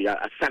policy,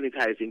 a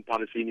sanitizing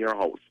policy in your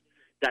house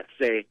that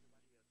say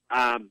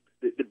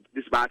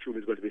this bathroom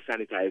is going to be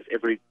sanitized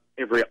every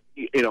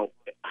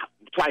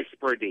twice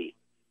per day.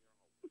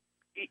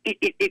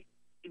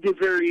 The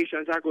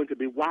variations are going to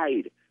be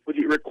wide, but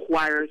it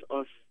requires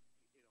us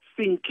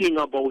thinking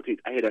about it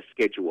ahead of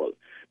schedule,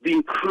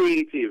 being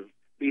creative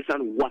based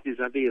on what is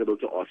available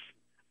to us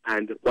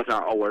and what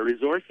are our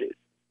resources.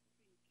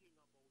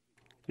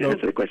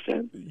 Answer the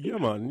question. Yeah,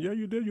 man. Yeah,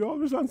 you did. You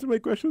always answer my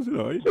questions,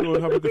 You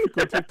don't have a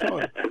difficulty at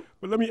all.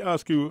 But let me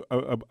ask you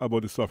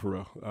about the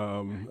sufferer.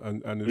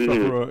 And the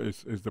sufferer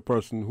is the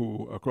person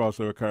who, across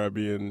our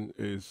Caribbean,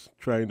 is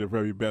trying their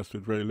very best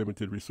with very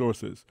limited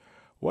resources.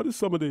 What are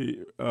some of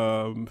the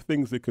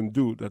things they can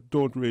do that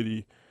don't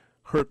really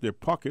hurt their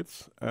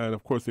pockets? And,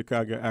 of course, they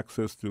can't get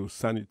access to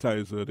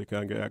sanitizer. They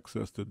can't get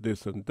access to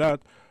this and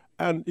that.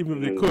 And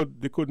even if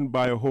they couldn't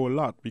buy a whole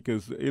lot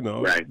because,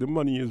 the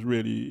money is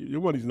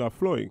your money's not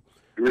flowing.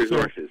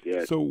 Resources,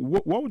 yes. So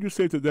what would you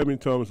say to them in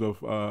terms of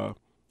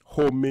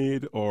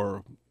homemade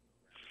or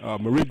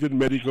Meridian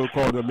Medical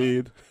corner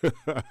made?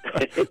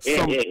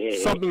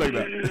 Something like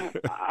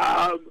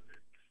that.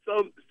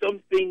 Some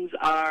things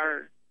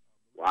are,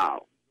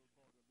 wow.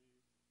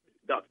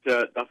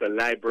 Dr.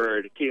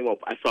 Liebert came up.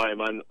 I saw him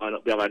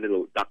we have a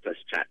little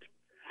doctor's chat,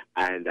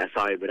 and I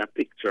saw him with a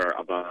picture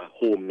of a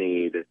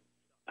homemade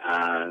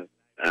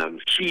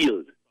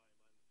shield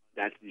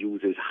that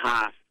uses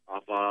half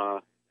of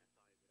a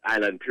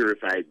island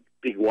purified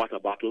big water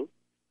bottle.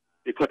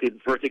 They cut it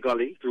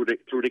vertically through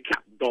the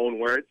cap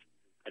downwards,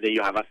 and then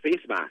you have a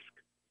face mask.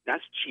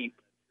 That's cheap.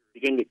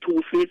 You can get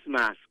 2 face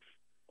masks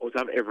out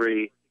of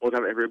every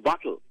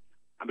bottle,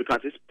 and because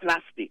it's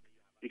plastic,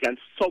 you can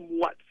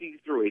somewhat see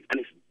through it, and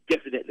it's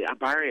definitely a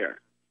barrier.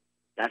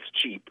 That's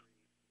cheap.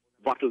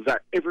 Bottles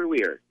are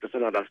everywhere. Just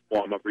another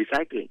form of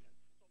recycling.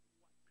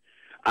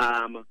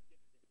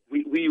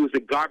 We use the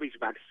garbage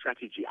bag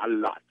strategy a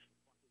lot.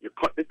 You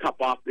cut the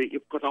top off, you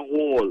cut a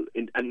hole,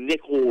 a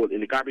neck hole in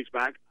the garbage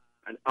bag,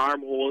 and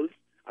arm holes,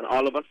 and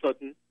all of a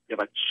sudden you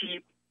have a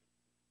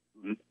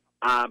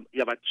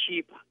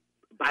cheap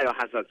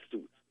biohazard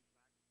suit,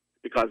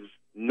 because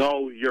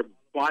now your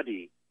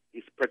body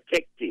is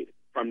protected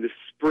from the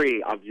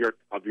spray of your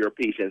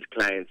patient's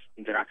client's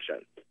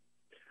interaction.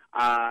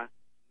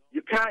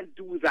 You can't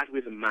do that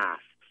with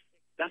masks.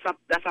 That's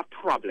a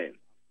problem.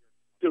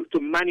 To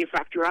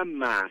manufacture a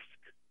mask,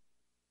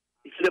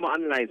 it's them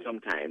online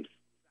sometimes,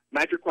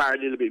 might require a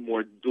little bit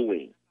more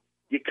doing.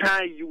 You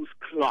can't use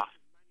cloth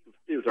to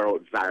filter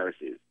out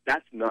viruses.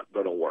 That's not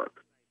going to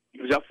work.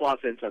 Use a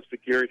false sense of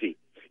security.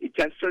 It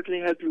can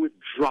certainly help you with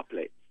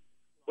droplets,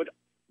 but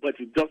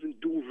it doesn't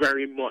do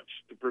very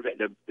much to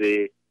prevent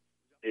the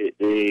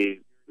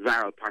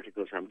viral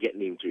particles from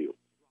getting into you,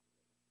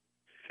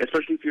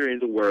 especially if you're in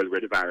the world where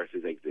the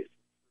viruses exist.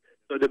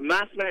 So the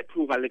mask might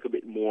prove a little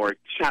bit more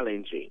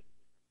challenging.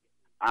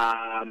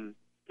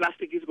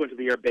 Plastic is going to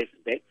be your best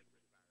bet.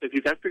 So if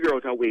you can figure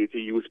out a way to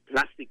use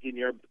plastic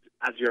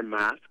as your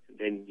mask,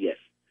 then yes.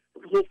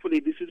 But hopefully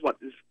this is what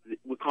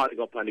we're calling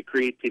upon the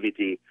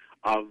creativity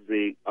of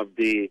the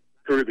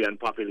Caribbean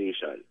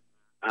population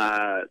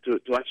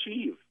to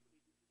achieve.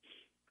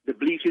 The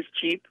bleach is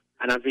cheap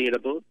and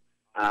available.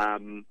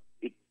 And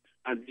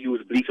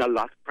use bleach a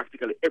lot.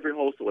 Practically every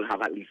household will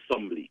have at least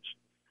some bleach,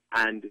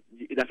 and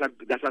that's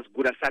as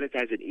good a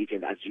sanitizing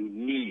agent as you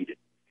need.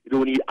 You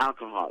don't need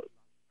alcohol.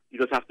 You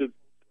just have to,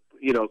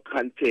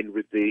 contend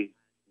with the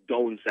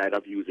downside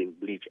of using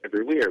bleach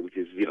everywhere, which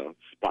is,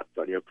 spots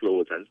on your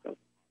clothes and stuff.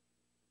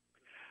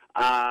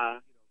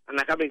 And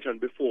like I mentioned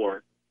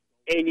before,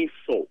 any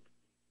soap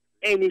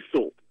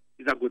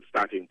is a good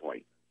starting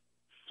point.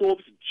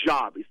 Soap's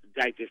job is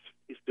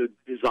to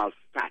dissolve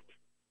fat,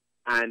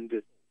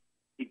 and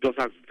it does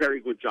a very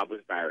good job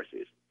with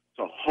viruses.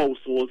 So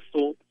household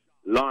soap,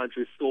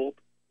 laundry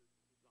soap,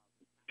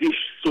 dish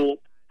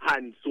soap,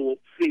 hand soap,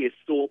 face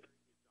soap,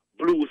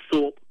 blue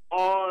soap,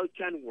 all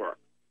can work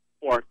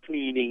for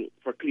cleaning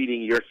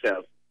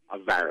yourself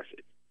of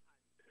viruses.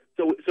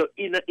 So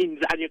and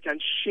you can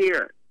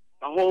share.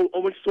 How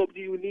much soap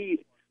do you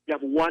need? You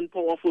have one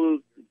powerful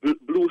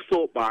blue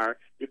soap bar.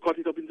 You cut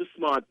it up into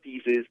small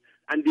pieces,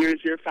 and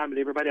there's your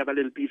family. Everybody have a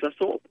little piece of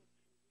soap.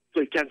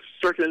 So we can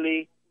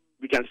certainly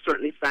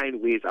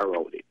find ways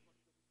around it.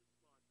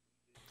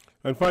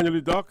 And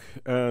finally, Doc,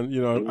 and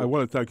I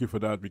want to thank you for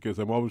that, because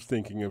I'm always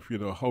thinking of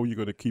how you're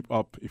going to keep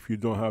up if you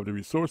don't have the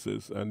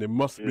resources, and there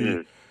must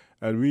be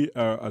And we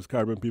are, as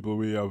Caribbean people,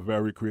 we are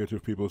very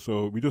creative people.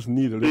 So we just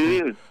need a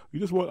little. We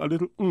just want a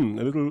little, a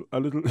little.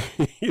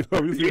 You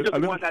know, you just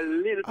want a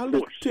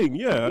little thing,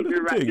 yeah, a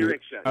little right thing.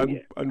 Direction.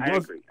 And I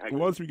agree.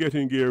 once we get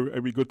in gear,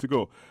 we're good to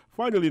go.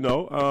 Finally,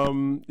 now,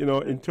 you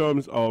know, in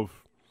terms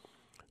of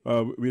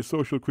we're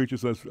social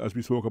creatures, as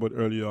we spoke about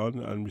early on,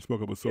 and we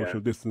spoke about social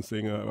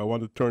distancing. I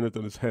want to turn it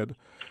on its head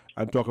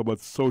and talk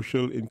about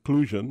social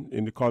inclusion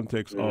in the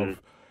context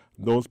of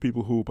those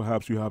people who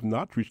perhaps you have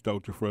not reached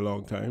out to for a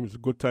long time. It's a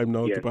good time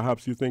now to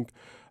perhaps you think,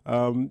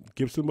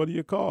 give somebody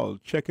a call,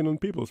 check in on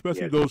people,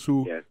 especially those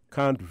who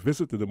can't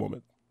visit at the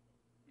moment.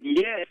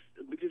 Yes,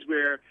 which is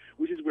where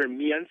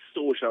me and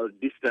social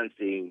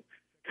distancing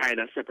kind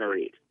of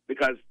separate.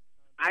 Because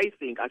I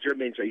think, as you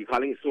mentioned, you're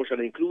calling it social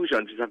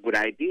inclusion, which is a good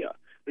idea.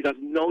 Because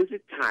now is the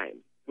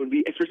time when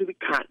especially we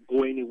can't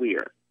go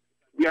anywhere,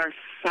 we are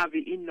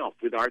savvy enough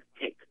with our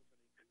tech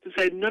to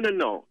say,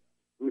 no.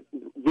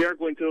 We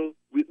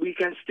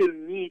can still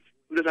meet.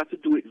 We just have to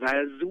do it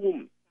via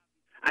Zoom.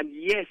 And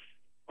yes,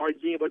 our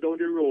neighbor down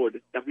the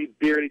road that we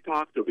barely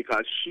talk to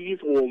because she's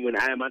home when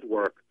I am at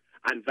work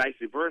and vice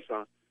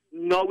versa,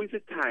 now is the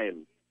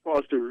time for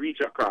us to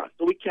reach across.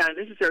 So we can't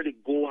necessarily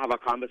go have a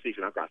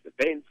conversation across the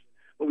fence,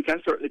 but we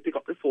can certainly pick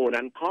up the phone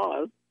and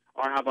call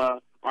or have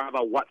a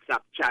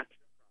WhatsApp chat.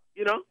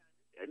 You know,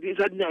 these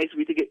are nice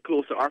way to get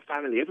close to our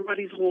family.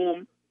 Everybody's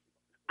home,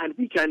 and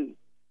we can.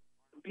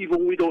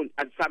 People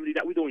and family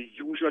that we don't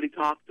usually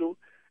talk to,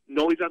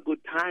 now is a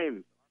good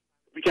time.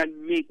 We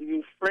can make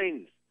new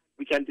friends.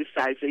 We can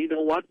decide, say, you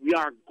know what, we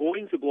are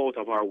going to go out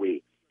of our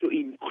way to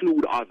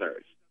include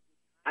others.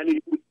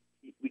 And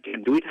we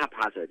can do it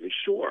haphazardly,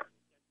 sure.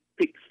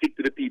 Stick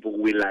to the people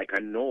we like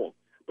and know.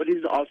 But it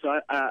is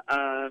also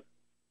an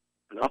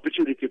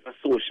opportunity for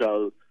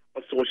social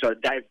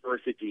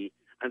diversity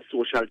and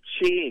social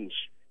change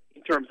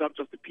in terms of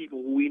just the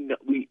people who we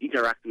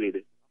interact with,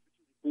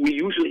 who we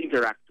usually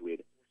interact with.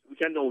 We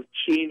can now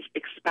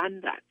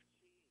expand that.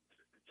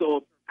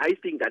 So I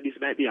think that this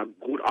might be a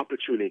good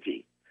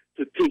opportunity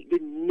to take the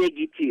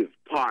negative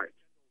part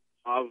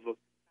of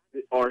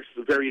our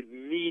very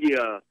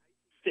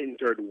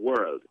media-centered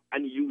world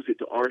and use it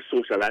to our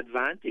social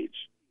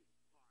advantage.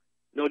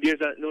 Now, there's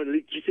no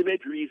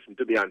legitimate reason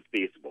to be on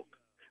Facebook,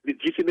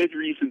 legitimate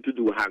reason to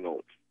do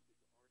Hangouts,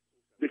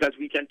 because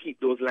we can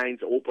keep those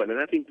lines open. And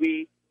I think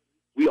we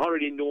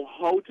already know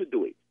how to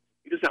do it.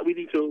 It's just that we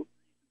need to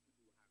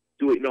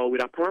do it now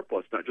with a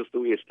purpose, not just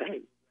to waste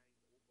time.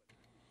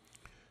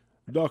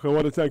 Doc, I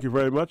want to thank you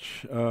very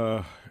much.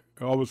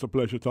 Always a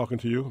pleasure talking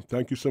to you.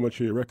 Thank you so much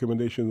for your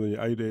recommendations and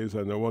your ideas,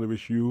 and I want to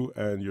wish you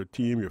and your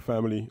team, your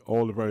family,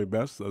 all the very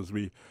best as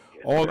we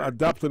all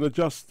adapt and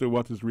adjust to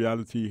what is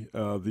reality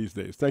these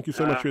days. Thank you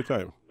so much for your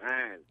time.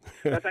 Man,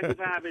 thank you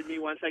for having me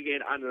once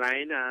again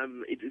online.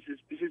 This is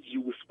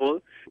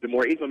useful. The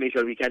more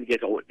information we can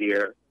get out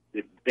there,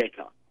 the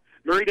better.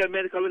 Meridian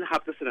Medical will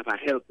have to set up a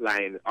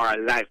helpline or a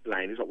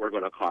lifeline is what we're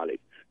going to call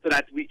it, so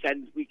that we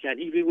can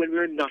even when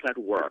we're not at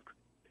work,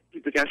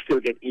 people can still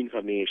get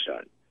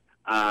information.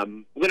 We're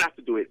going to have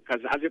to do it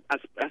because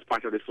as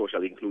part of the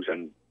social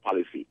inclusion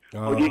policy,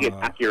 how do you get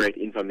accurate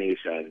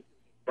information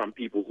from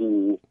people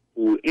who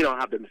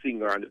have them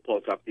finger on the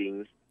pulse of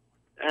things?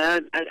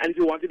 And if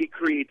you want to be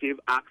creative,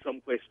 ask some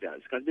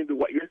questions, because maybe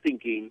what you're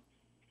thinking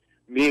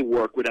may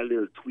work with a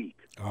little tweak,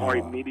 or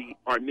it may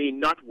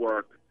not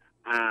work.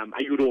 And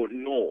you don't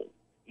know,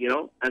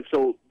 and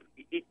so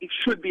it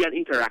should be an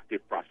interactive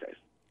process.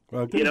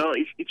 Well,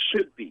 it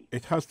should be.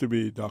 It has to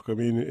be, Doc. I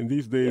mean, in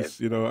these days,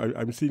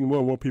 I'm seeing more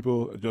and more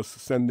people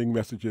just sending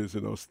messages,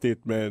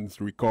 statements,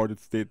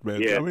 recorded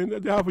statements. Yeah. I mean,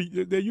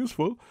 they're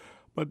useful,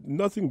 but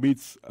nothing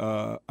beats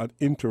an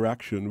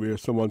interaction where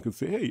someone can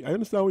say, hey, I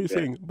understand what you're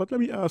saying, but let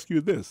me ask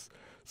you this.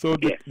 So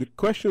the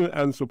question and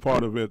answer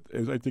part of it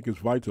I think is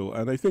vital,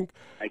 and I think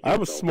I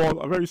have a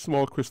very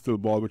small crystal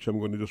ball which I'm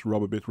going to just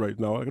rub a bit right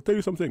now. I can tell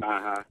you something.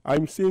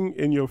 I'm seeing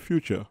in your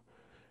future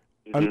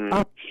an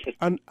app,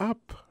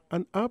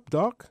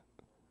 Doc,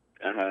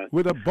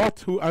 with a bot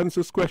who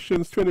answers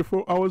questions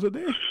 24 hours a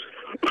day.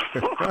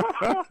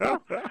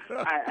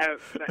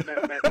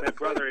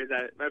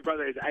 My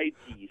brother is IT,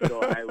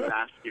 so I will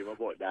ask him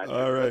about that.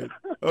 All right.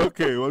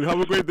 Okay. Well, have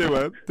a great day,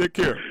 man. Take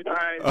care. All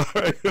right. Bye-bye.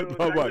 Thanks,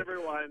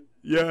 everyone.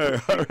 Yeah.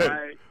 All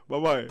right.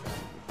 Bye-bye.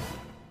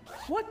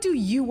 What do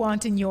you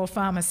want in your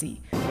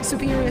pharmacy?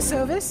 Superior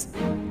service?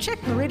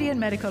 Check Meridian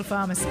Medical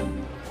Pharmacy.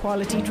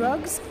 Quality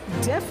drugs?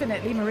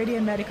 Definitely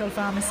Meridian Medical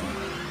Pharmacy.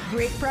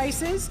 Great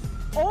prices?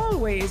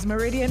 Always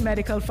Meridian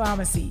Medical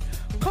Pharmacy.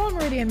 Call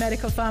Meridian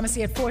Medical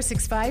Pharmacy at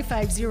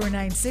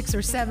 465-5096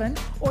 or 7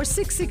 or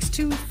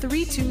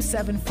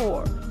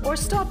 662-3274 or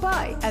stop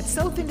by at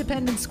South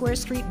Independent Square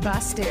Street,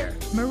 Basse-Terre.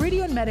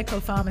 Meridian Medical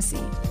Pharmacy.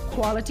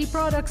 Quality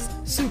products,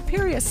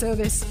 superior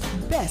service,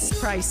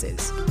 best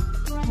prices.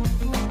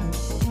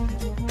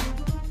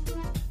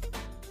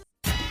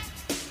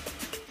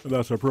 And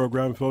that's our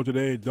program for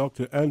today.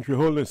 Dr. Andrew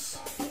Holness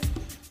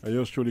and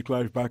yours truly,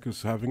 Clive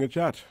Backus, having a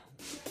chat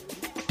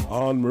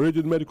on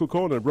Meridian Medical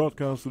Corner,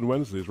 broadcast on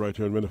Wednesdays right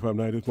here on WinFM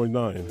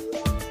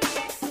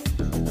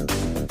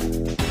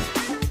 90.9.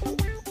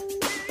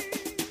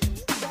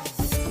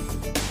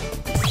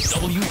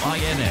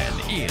 WINN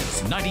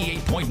is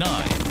 98.9.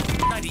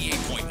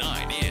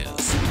 98.9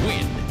 is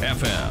Win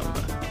FM.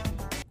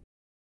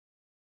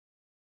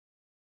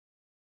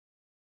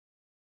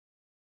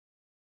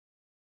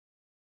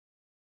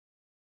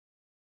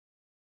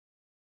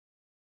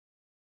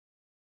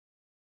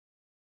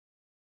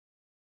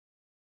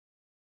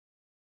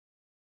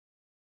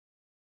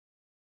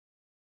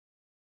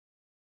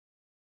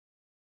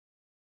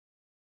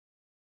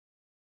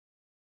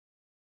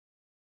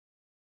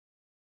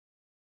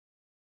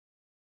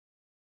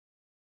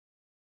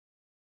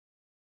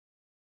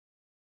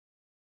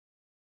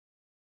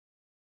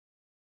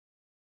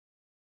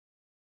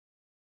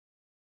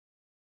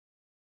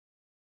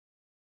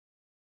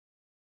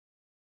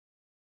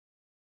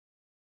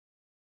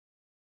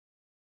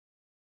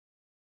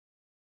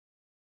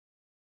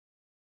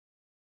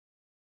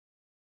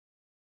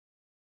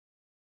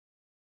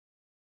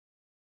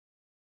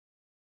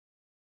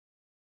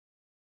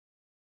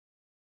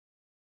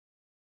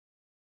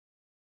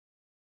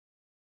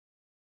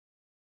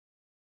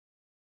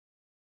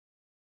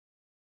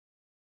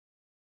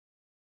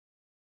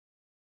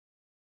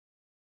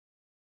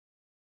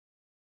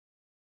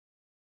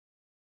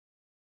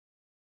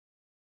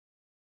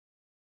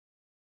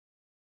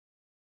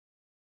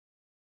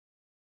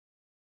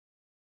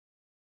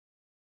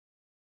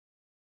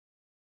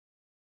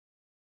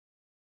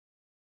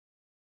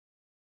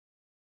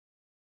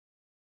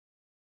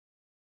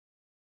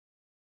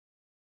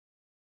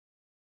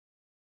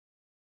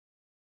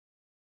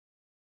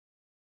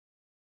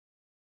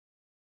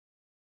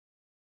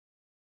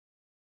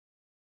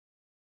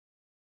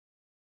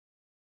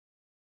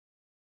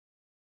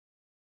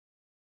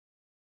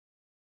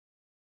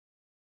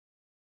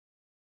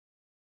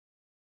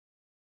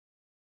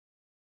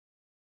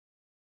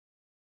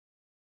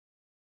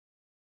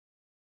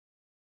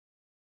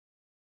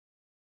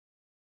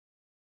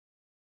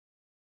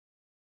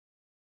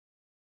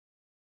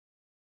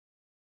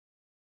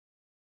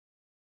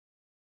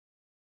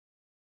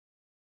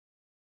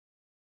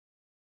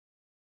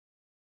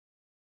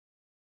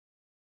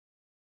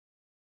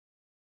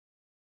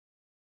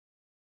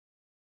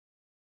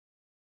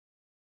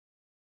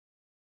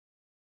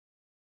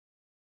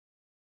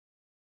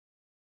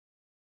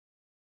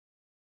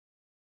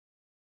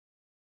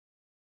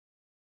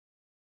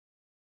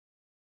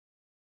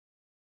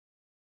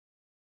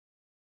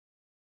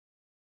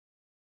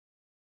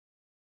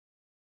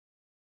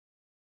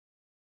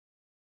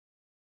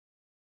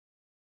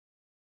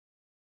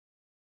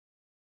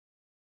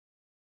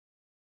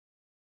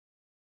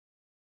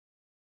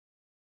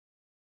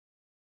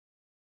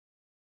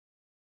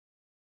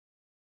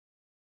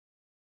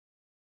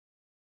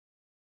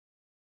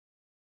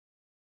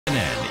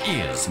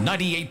 Is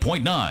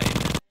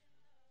 98.9.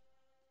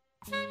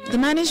 The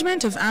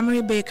management of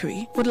Amory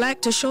Bakery would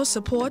like to show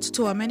support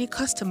to our many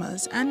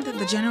customers and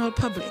the general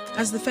public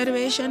as the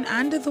Federation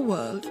and the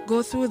world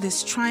go through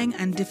this trying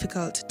and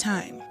difficult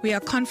time. We are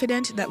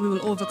confident that we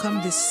will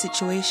overcome this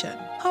situation.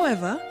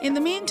 However, in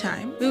the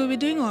meantime, we will be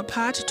doing our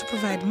part to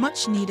provide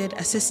much needed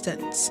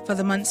assistance. For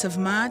the months of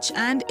March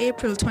and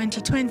April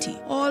 2020,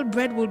 all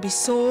bread will be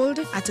sold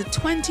at a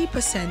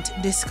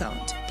 20%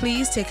 discount.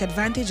 Please take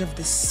advantage of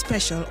this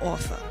special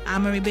offer.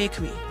 Amory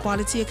Bakery,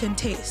 quality you can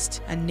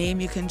taste, a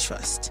name you can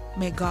trust.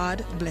 May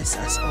God bless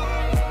us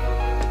all.